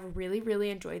Patches and have really, really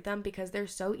enjoyed them because they're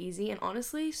so easy and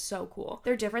honestly so cool.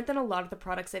 They're different than a lot of the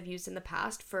products I've used in the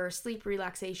past for sleep,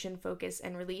 relaxation, focus,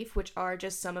 and relief, which are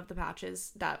just some of the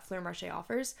patches that Fleur Marché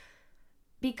offers.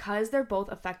 Because they're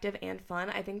both effective and fun,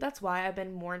 I think that's why I've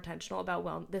been more intentional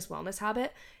about this wellness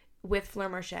habit with Fleur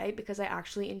Marché, because I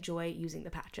actually enjoy using the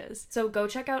patches. So go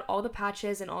check out all the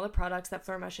patches and all the products that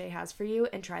Fleur Marché has for you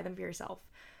and try them for yourself.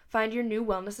 Find your new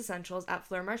wellness essentials at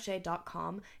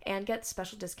fleurmarche.com and get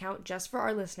special discount just for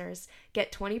our listeners.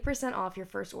 Get 20% off your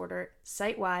first order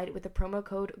site-wide with the promo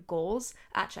code GOALS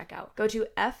at checkout. Go to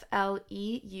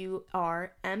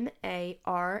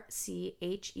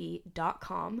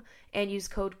fleurmarche.com and use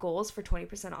code GOALS for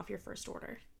 20% off your first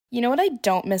order. You know what I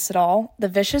don't miss at all? The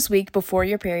vicious week before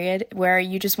your period where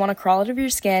you just want to crawl out of your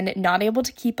skin, not able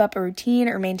to keep up a routine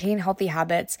or maintain healthy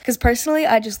habits. Because personally,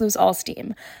 I just lose all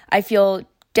steam. I feel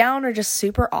down or just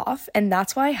super off, and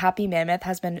that's why Happy Mammoth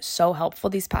has been so helpful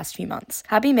these past few months.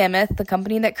 Happy Mammoth, the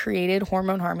company that created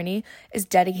Hormone Harmony, is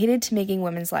dedicated to making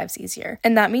women's lives easier.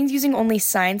 And that means using only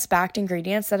science-backed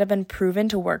ingredients that have been proven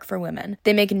to work for women.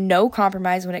 They make no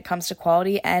compromise when it comes to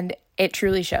quality, and it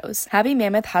truly shows. Happy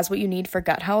Mammoth has what you need for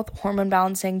gut health, hormone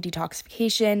balancing,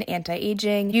 detoxification,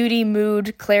 anti-aging, beauty,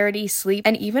 mood, clarity, sleep,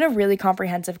 and even a really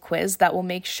comprehensive quiz that will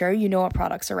make sure you know what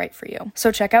products are right for you.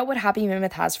 So check out what Happy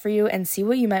Mammoth has for you and see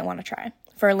what you might want to try.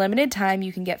 For a limited time,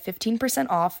 you can get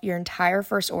 15% off your entire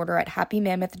first order at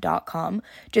happymammoth.com.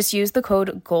 Just use the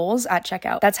code GOALS at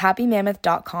checkout. That's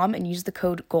happymammoth.com and use the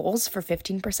code GOALS for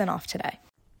 15% off today.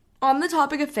 On the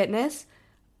topic of fitness,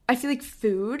 I feel like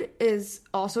food is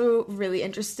also really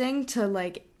interesting to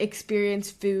like experience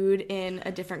food in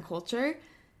a different culture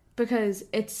because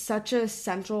it's such a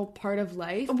central part of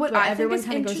life. What I think is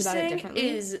kind of goes about it interesting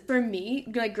differently. is, for me,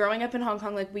 like growing up in Hong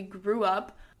Kong, like we grew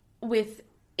up with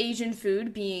Asian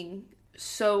food being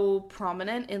so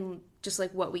prominent in just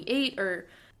like what we ate or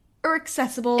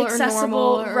accessible or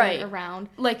normal or right around.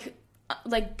 Like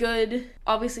good,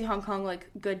 obviously Hong Kong, like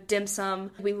good dim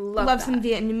sum. We love that. Some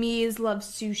Vietnamese, love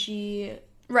sushi.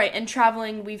 Right, and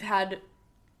traveling, we've traveled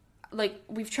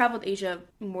Asia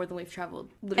more than we've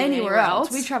traveled literally anywhere else.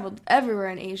 We've traveled everywhere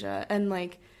in Asia, and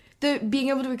like the being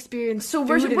able to experience food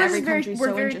in every country is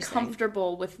so very interesting.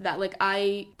 comfortable with that. Like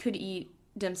I could eat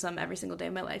dim sum every single day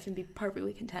of my life and be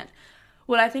perfectly content.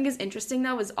 What I think is interesting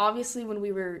though is obviously when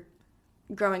we were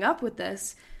growing up with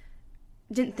this,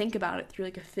 didn't think about it through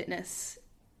like a fitness,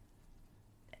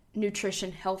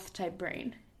 nutrition, health type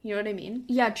brain. You know what I mean?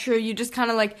 Yeah, true. You just kind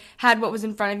of like had what was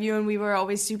in front of you, and we were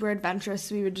always super adventurous.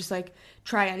 So we would just like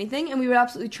try anything, and we would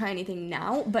absolutely try anything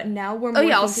now. But now we're more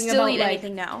I'll thinking still about eat like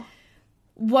anything now.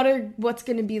 what's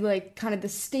going to be like kind of the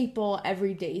staple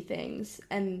everyday things,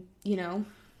 and you know,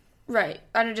 right?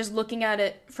 And just looking at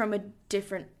it from a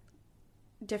different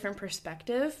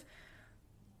perspective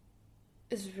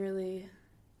is really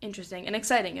interesting and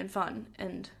exciting and fun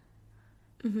and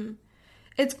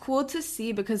it's cool to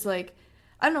see because like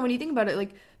I don't know, when you think about it,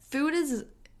 like food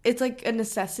it's like a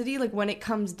necessity. Like when it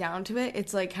comes down to it,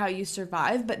 it's like how you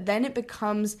survive, but then it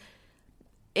becomes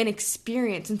an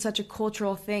experience and such a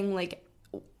cultural thing. Like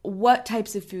what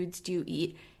types of foods do you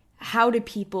eat? How do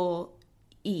people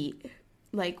eat?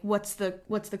 Like what's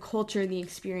the culture and the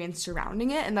experience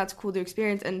surrounding it? And that's cool to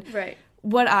experience. And right.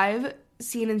 What I've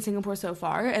seen in Singapore so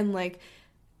far, and like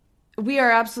we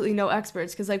are absolutely no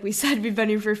experts because like we said, we've been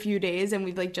here for a few days and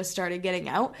we've like just started getting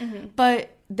out, but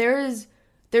there's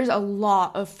a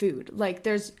lot of food. Like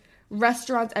there's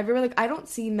restaurants everywhere. Like I don't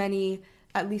see many,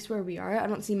 at least where we are, I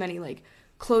don't see many like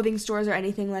clothing stores or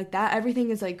anything like that. Everything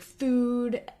is like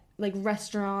food, like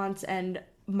restaurants and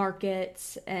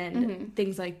markets and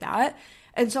things like that,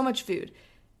 and so much food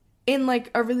in like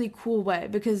a really cool way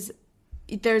because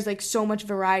there's like so much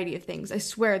variety of things. I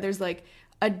swear there's like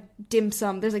a dim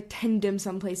sum, there's like 10 dim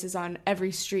sum places on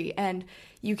every street, and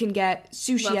you can get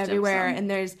sushi everywhere, and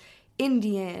there's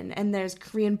Indian, and there's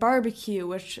Korean barbecue,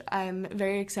 which I'm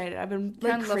very excited. I've been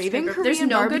like craving Korean There's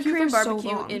no barbecue good Korean for so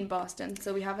barbecue long. In Boston,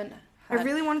 so we haven't I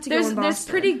really wanted to go in Boston. There's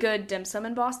pretty good dim sum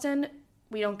in Boston.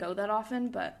 We don't go that often,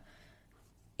 but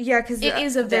Yeah, because It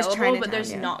is there's available, Chinatown, but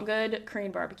there's yeah, not good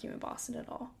Korean barbecue in Boston at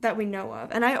all. that we know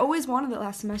of. And I always wanted it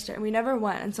last semester, and we never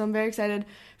went. And so I'm very excited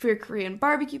for your Korean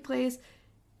barbecue place.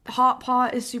 Hot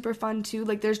pot is super fun, too.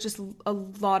 Like, there's just a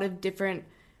lot of different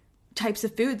types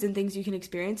of foods and things you can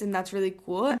experience, and that's really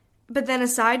cool. But then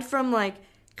aside from, like,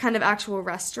 kind of actual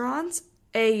restaurants,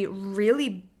 a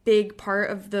really big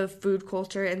part of the food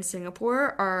culture in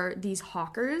Singapore are these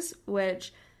hawkers,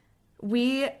 which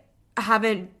we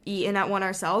haven't eaten at one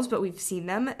ourselves, but we've seen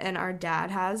them, and our dad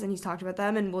has, and he's talked about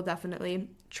them, and we'll definitely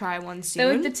try one soon.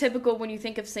 They're like the typical, when you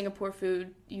think of Singapore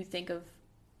food, you think of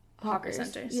hawker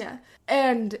centers. Yeah.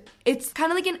 And it's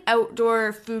kind of like an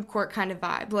outdoor food court kind of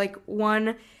vibe. Like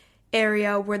one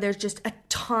area where there's just a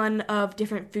ton of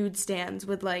different food stands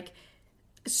with like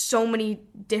so many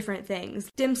different things.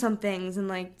 Dim sum things and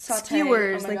like Sauté.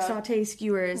 skewers, Oh my like God. sauté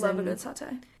skewers. Love a and good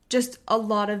satay. just a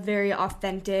lot of very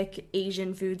authentic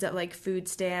Asian foods at like food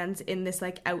stands in this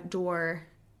like outdoor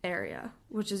area,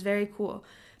 which is very cool.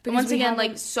 But once we again, haven't-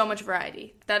 like so much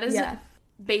variety. That is Yeah.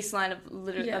 a baseline of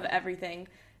literally Yeah. of everything.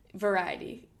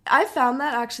 Variety. I found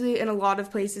that actually in a lot of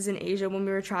places in Asia when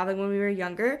we were traveling when we were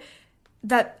younger,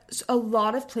 that a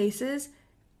lot of places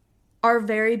are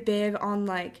very big on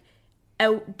like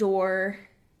outdoor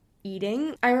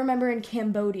eating. I remember in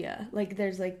Cambodia, like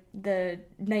there's like the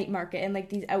night market and like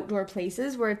these outdoor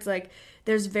places where it's like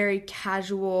there's very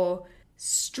casual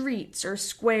streets or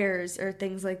squares or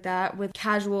things like that with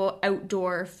casual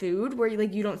outdoor food where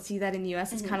you don't see that in the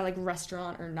US. It's kind of like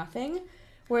restaurant or nothing.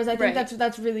 Whereas I think Right.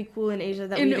 that's really cool in Asia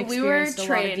that And we've we were experienced a lot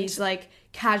of trained- these like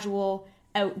casual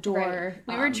outdoor.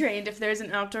 We were trained if there's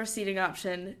an outdoor seating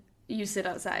option, you sit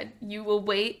outside. You will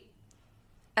wait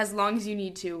as long as you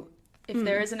need to. If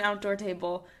there is an outdoor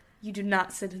table, you do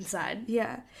not sit inside.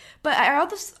 Yeah, but I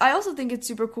also think it's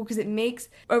super cool because it makes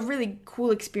a really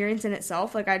cool experience in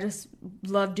itself. Like I just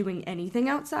love doing anything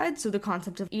outside, so the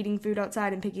concept of eating food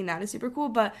outside and picking that is super cool.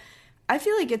 But I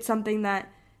feel like it's something that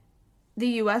the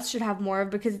US should have more of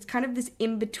because it's kind of this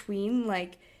in between,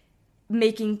 like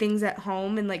making things at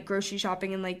home and like grocery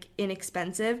shopping and like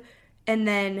inexpensive, and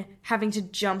then having to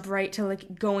jump right to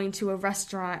like going to a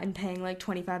restaurant and paying like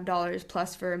 $25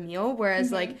 plus for a meal,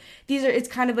 whereas like it's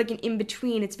kind of like an in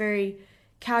between. It's very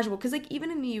casual because like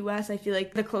even in the US I feel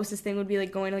like the closest thing would be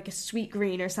like going to like a Sweet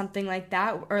Green or something like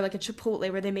that, or like a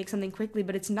Chipotle where they make something quickly,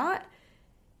 but it's not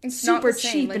It's not super the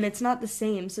same, cheap like- and it's not the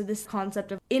same. So this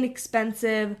concept of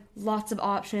inexpensive, lots of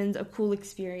options, a cool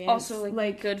experience, Also,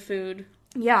 like good food.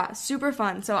 yeah, super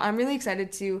fun. So I'm really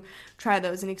excited to try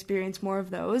those and experience more of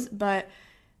those. But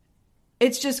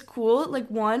it's just cool. Like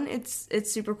one, it's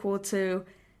super cool to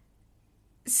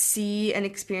see and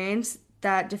experience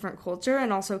that different culture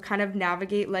and also kind of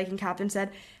navigate, like and Catherine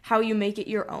said, how you make it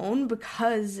your own,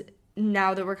 because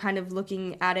now that we're kind of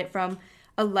looking at it from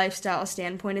a lifestyle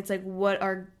standpoint, it's like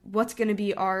what's going to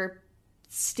be our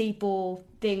staple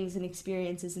things and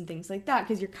experiences and things like that,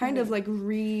 because you're kind of like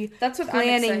That's what I'm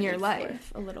planning excited your for.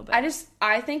 life a little bit.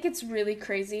 I think it's really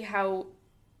crazy how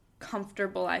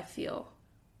comfortable I feel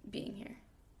being here.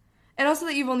 And also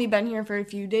that you've only been here for a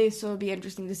few days, so it'll be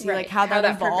interesting to see Right, like how that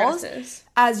evolves progresses.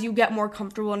 as you get more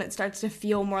comfortable and it starts to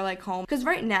feel more like home. Because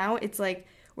right now it's like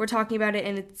we're talking about it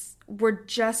and we're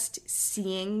just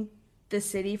seeing the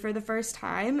city for the first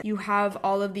time. You have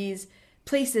all of these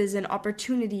places and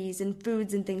opportunities and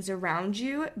foods and things around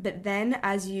you, but then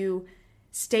as you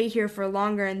stay here for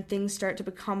longer and things start to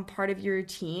become part of your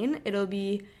routine, it'll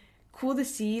be cool to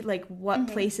see like what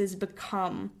places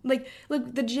become like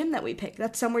the gym that we pick,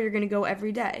 that's somewhere you're going to go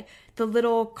every day. The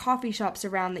little coffee shops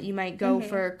around that you might go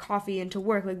for coffee and to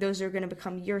work, like those are going to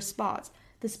become your spots.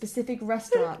 The specific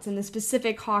restaurants and the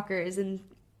specific hawkers and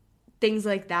things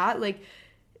like that, like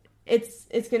it's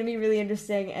going to be really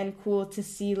interesting and cool to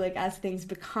see like as things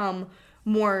become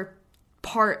more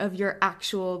part of your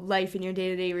actual life and your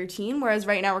day-to-day routine, whereas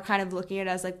right now we're kind of looking at it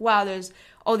as like, wow, there's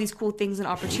all these cool things and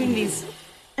opportunities.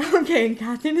 Okay, and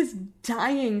Catherine is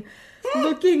dying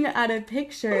looking at a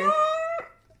picture.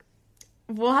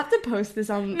 We'll have to post this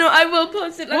on... No, I will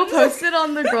post it. We'll post it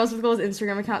on the Girls with Goals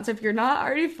Instagram account, so if you're not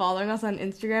already following us on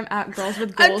Instagram at Girls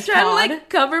with Goals I'm trying Pod, to like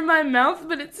cover my mouth,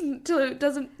 but it's until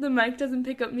the mic doesn't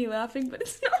pick up me laughing, but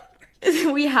it's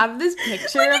not. we have this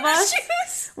picture Look of at the us.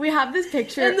 shoes We have this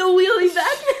picture. and the wheelie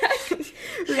backpack.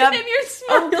 we have, and your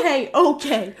smile.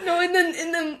 Okay. No, and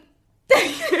then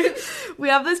We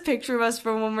have this picture of us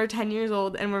from when we're 10 years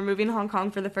old and we're moving to Hong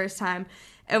Kong for the first time.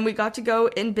 And we got to go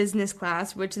in business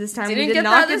class, which this time Didn't we did get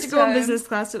not that get this to go in time. business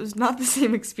class. So it was not the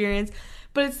same experience.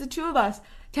 But it's the two of us,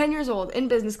 10 years old, in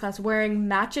business class, wearing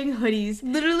matching hoodies.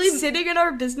 Literally sitting in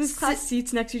our business class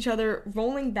seats next to each other,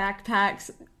 rolling backpacks,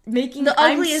 making The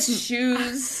ugliest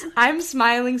shoes. I'm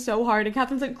smiling so hard, and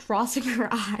Catherine's like crossing her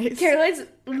eyes. Caroline's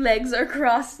legs are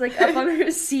crossed like up on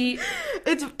her seat.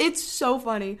 It's so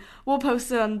funny. We'll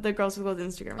post it on the Girls with Goals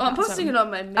Instagram. Oh, I'm posting it on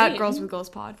my main. At Girls with Goals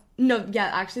Pod. No, yeah,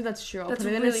 actually that's true. I'll That's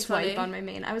put it in really a swipe funny. on my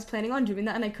main. I was planning on doing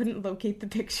that and I couldn't locate the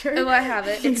picture. Oh, I have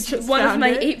it. It's Just one of found my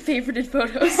it. 8 favorited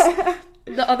photos.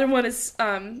 The other one is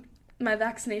my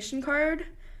vaccination card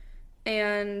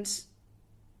and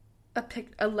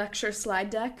a lecture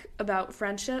slide deck about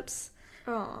friendships.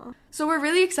 Aww. So we're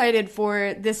really excited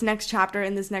for this next chapter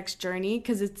and this next journey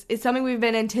because it's something we've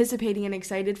been anticipating and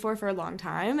excited for a long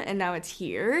time, and now it's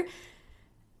here.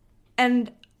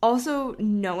 And also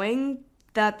knowing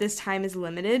that this time is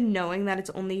limited, knowing that it's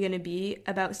only going to be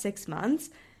about 6 months,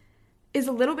 is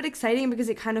a little bit exciting because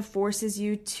it kind of forces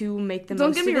you to make the Don't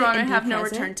most get of me it wrong, I and be have no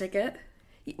present. return ticket.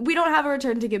 We don't have a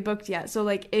return ticket booked yet, so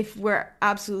like if we're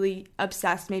absolutely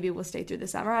obsessed, maybe we'll stay through the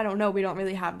summer. I don't know. We don't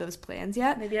really have those plans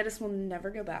yet. Maybe I just will never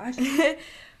go back.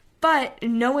 But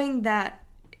knowing that,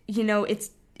 you know,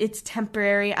 it's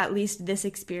temporary, at least this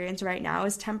experience right now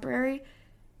is temporary,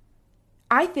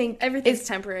 I think Everything's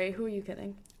temporary. Who are you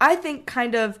kidding? I think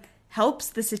kind of helps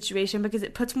the situation because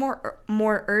it puts more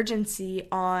urgency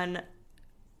on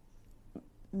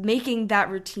making that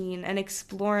routine and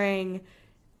exploring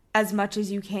as much as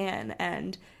you can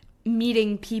and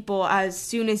meeting people as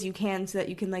soon as you can so that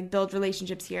you can like build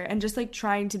relationships here and just like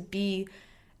trying to be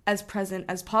as present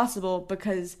as possible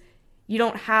because you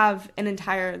don't have an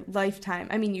entire lifetime.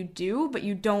 I mean, you do, but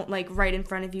you don't like right in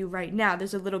front of you right now.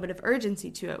 There's a little bit of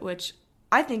urgency to it, which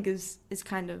I think is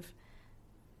kind of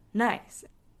nice.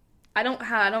 I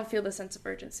don't feel the sense of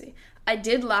urgency. I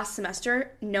did last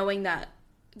semester knowing that,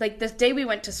 like, the day we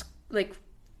went to, like,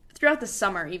 throughout the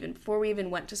summer even, before we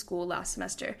even went to school last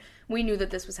semester, we knew that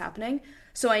this was happening.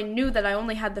 So I knew that I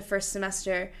only had the first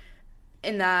semester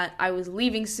and that I was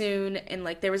leaving soon and,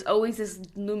 like, there was always this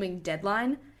looming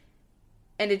deadline.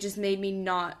 And it just made me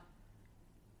not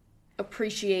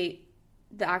appreciate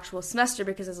the actual semester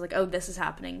because I was like, oh, this is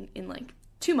happening in, like,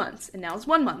 2 months. And now it's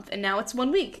 1 month. And now it's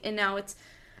 1 week. And now it's...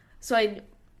 So I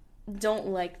don't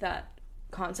like that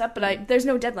concept, but there's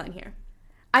no deadline here.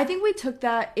 I think we took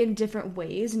that in different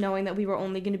ways, knowing that we were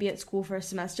only going to be at school for a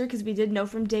semester, because we did know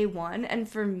from day one. And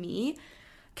for me,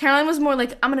 Caroline was more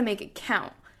like, I'm going to make it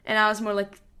count. And I was more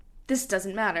like, this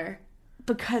doesn't matter.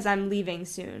 because I'm leaving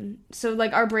soon. So,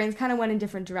 like, our brains kind of went in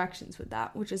different directions with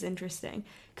that, which is interesting.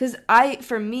 Because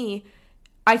for me,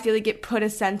 I feel like it put a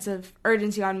sense of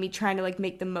urgency on me trying to, like,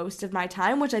 make the most of my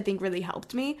time, which I think really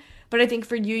helped me. But I think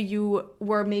for you, you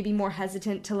were maybe more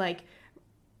hesitant to, like,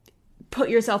 put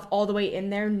yourself all the way in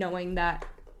there knowing that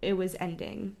it was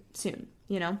ending soon,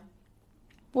 you know?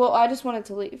 Well, I just wanted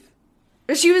to leave.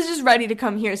 She was just ready to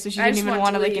come here, so she I didn't just even want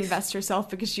want to to, like, leave. invest herself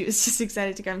because she was just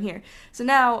excited to come here. So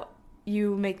now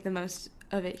you make the most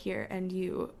of it here and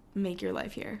you make your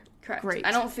life here. Correct. Great.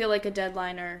 I don't feel like a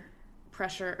deadline or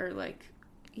pressure or, like,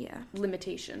 Yeah.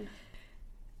 limitation.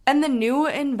 And the new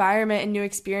environment and new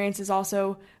experience is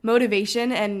also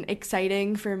motivation and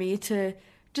exciting for me to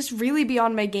just really be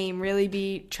on my game, really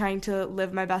be trying to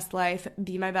live my best life,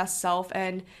 be my best self,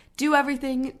 and do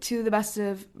everything to the best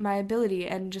of my ability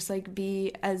and just, like,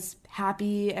 be as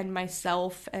happy and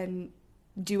myself and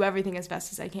do everything as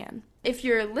best as I can. If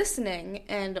you're listening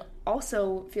and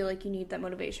also feel like you need that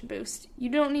motivation boost, you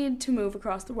don't need to move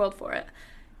across the world for it.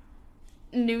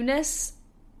 Newness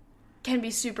can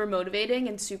be super motivating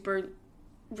and super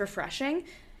refreshing.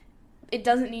 It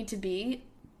doesn't need to be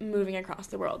moving across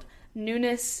the world.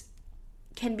 Newness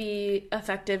can be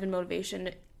effective in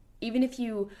motivation even if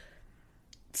you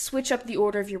switch up the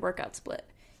order of your workout split.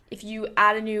 If you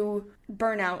add a new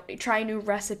burnout, try a new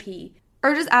recipe,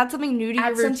 Or just add something new to your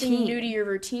add routine. something new to your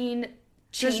routine,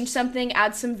 change something,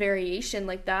 add some variation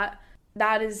like that.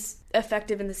 That is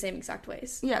effective in the same exact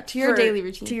ways. Yeah, to your daily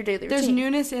routine. To your daily There's routine.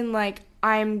 newness in, like,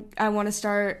 I want to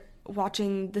start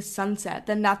watching the sunset.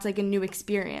 Then that's, like, a new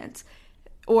experience.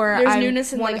 Or There's I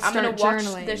newness in, wanna like, I'm going to start watch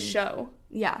journaling. this show.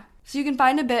 Yeah. So you can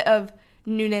find a bit of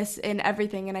newness in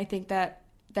everything, and I think that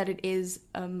it is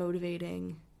a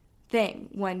motivating thing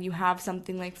when you have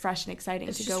something, like, fresh and exciting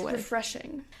It's to just go with.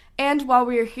 refreshing. And while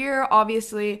we're here,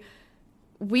 obviously,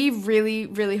 we really,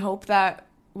 really hope that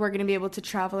we're going to be able to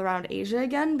travel around Asia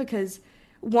again because,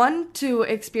 one, to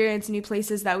experience new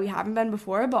places that we haven't been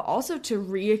before, but also to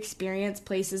re-experience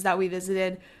places that we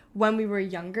visited when we were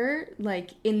younger,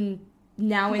 like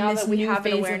now in Now this that we new have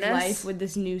an phase of awareness. life with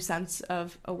this new sense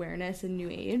of awareness and new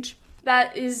age.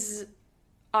 That is,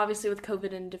 obviously, with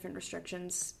COVID and different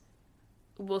restrictions,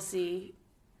 we'll see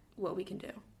what we can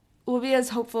do. We'll be as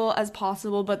hopeful as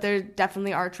possible, but there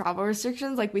definitely are travel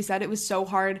restrictions. Like we said, it was so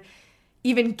hard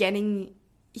even getting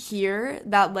here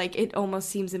that, like, it almost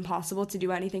seems impossible to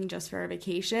do anything just for a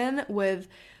vacation with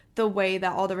the way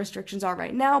that all the restrictions are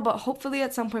right now. But hopefully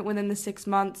at some point within the 6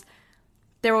 months,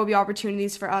 there will be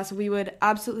opportunities for us. We would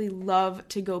absolutely love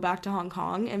to go back to Hong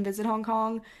Kong and visit Hong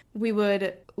Kong. We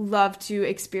would love to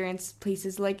experience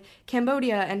places like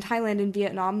Cambodia and Thailand and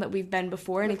Vietnam that we've been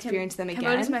before and experience them again.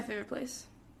 Cambodia's my favorite place.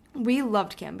 We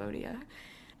loved Cambodia.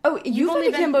 Oh, you've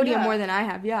been to Cambodia more than I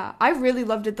have, yeah. I really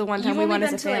loved it the one time we went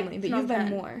as a family, but you've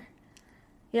been more.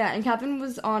 Yeah, and Catherine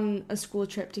was on a school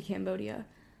trip to Cambodia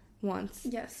once.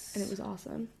 Yes. And it was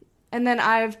awesome. And then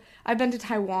I've been to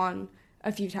Taiwan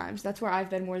a few times. That's where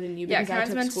I've been more than you. Yeah, because Karen's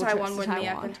I been took to school Taiwan trips more to than me.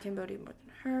 Taiwan. I've been to Cambodia more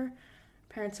than her.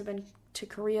 Parents have been to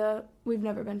Korea. We've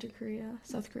never been to Korea,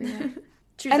 South Korea.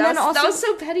 True, And that then was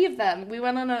so petty of them. We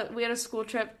had a school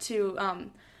trip to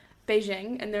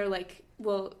Beijing, and they're like,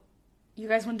 well, you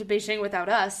guys went to Beijing without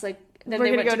us. Like, then we're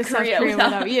they gonna went go to South Korea Korea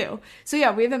without you. So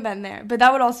yeah, we haven't been there, but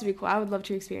that would also be cool. I would love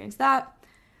to experience that.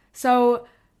 So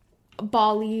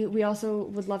Bali, we also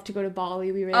would love to go to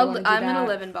Bali. We really want to do that. I'm gonna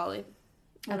live in Bali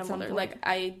when At I'm some older. point.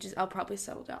 Like, I'll probably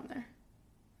settle down there.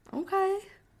 Okay.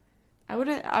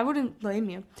 I wouldn't blame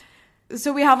you.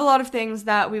 So we have a lot of things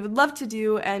that we would love to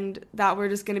do and that we're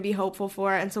just going to be hopeful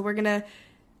for. And so we're going to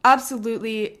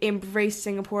absolutely embrace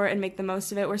Singapore and make the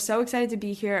most of it. We're so excited to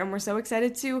be here, and we're so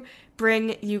excited to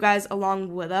bring you guys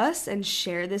along with us and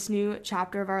share this new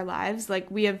chapter of our lives. Like,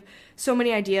 we have so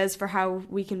many ideas for how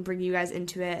we can bring you guys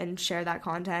into it and share that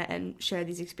content and share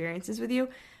these experiences with you.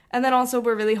 And then also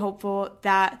we're really hopeful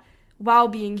that while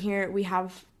being here, we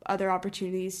have other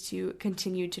opportunities to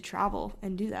continue to travel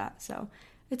and do that. So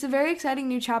it's a very exciting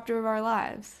new chapter of our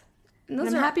lives. And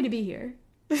I'm happy to be here.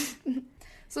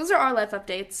 So those are our life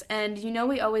updates, and you know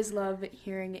we always love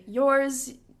hearing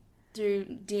yours through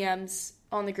DMs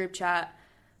on the group chat.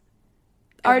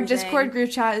 Our Discord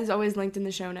group chat is always linked in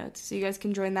the show notes, so you guys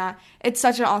can join that. It's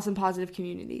such an awesome, positive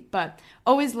community, but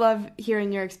always love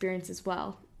hearing your experience as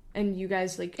well, and you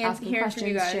guys, like, asking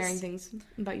questions, sharing things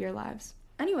about your lives.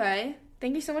 Anyway,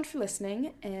 thank you so much for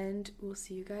listening, and we'll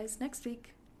see you guys next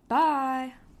week.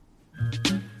 Bye!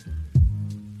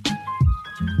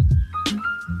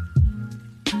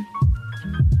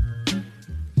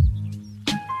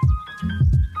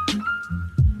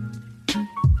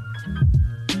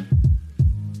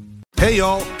 Hey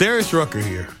y'all, Darius Rucker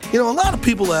here. You know, a lot of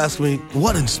people ask me,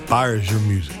 what inspires your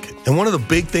music? And one of the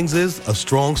big things is a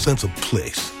strong sense of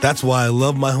place. That's why I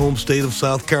love my home state of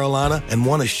South Carolina and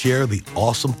want to share the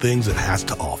awesome things it has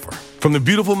to offer. From the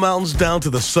beautiful mountains down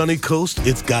to the sunny coast,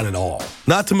 it's got it all.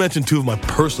 Not to mention two of my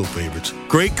personal favorites,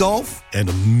 great golf and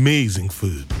amazing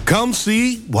food. Come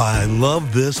see why I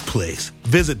love this place.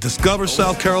 Visit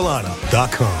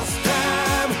discoversouthcarolina.com.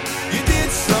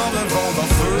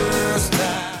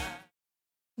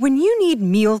 When you need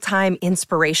mealtime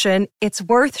inspiration, it's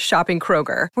worth shopping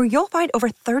Kroger, where you'll find over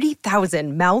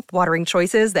 30,000 mouth-watering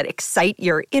choices that excite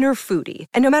your inner foodie.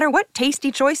 And no matter what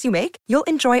tasty choice you make, you'll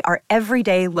enjoy our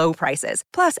everyday low prices,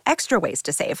 plus extra ways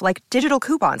to save, like digital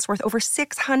coupons worth over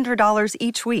 $600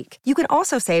 each week. You can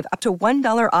also save up to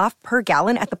 $1 off per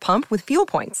gallon at the pump with fuel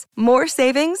points. More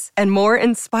savings and more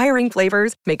inspiring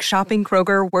flavors make shopping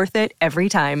Kroger worth it every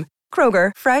time.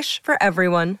 Kroger, fresh for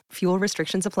everyone. Fuel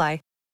restrictions apply.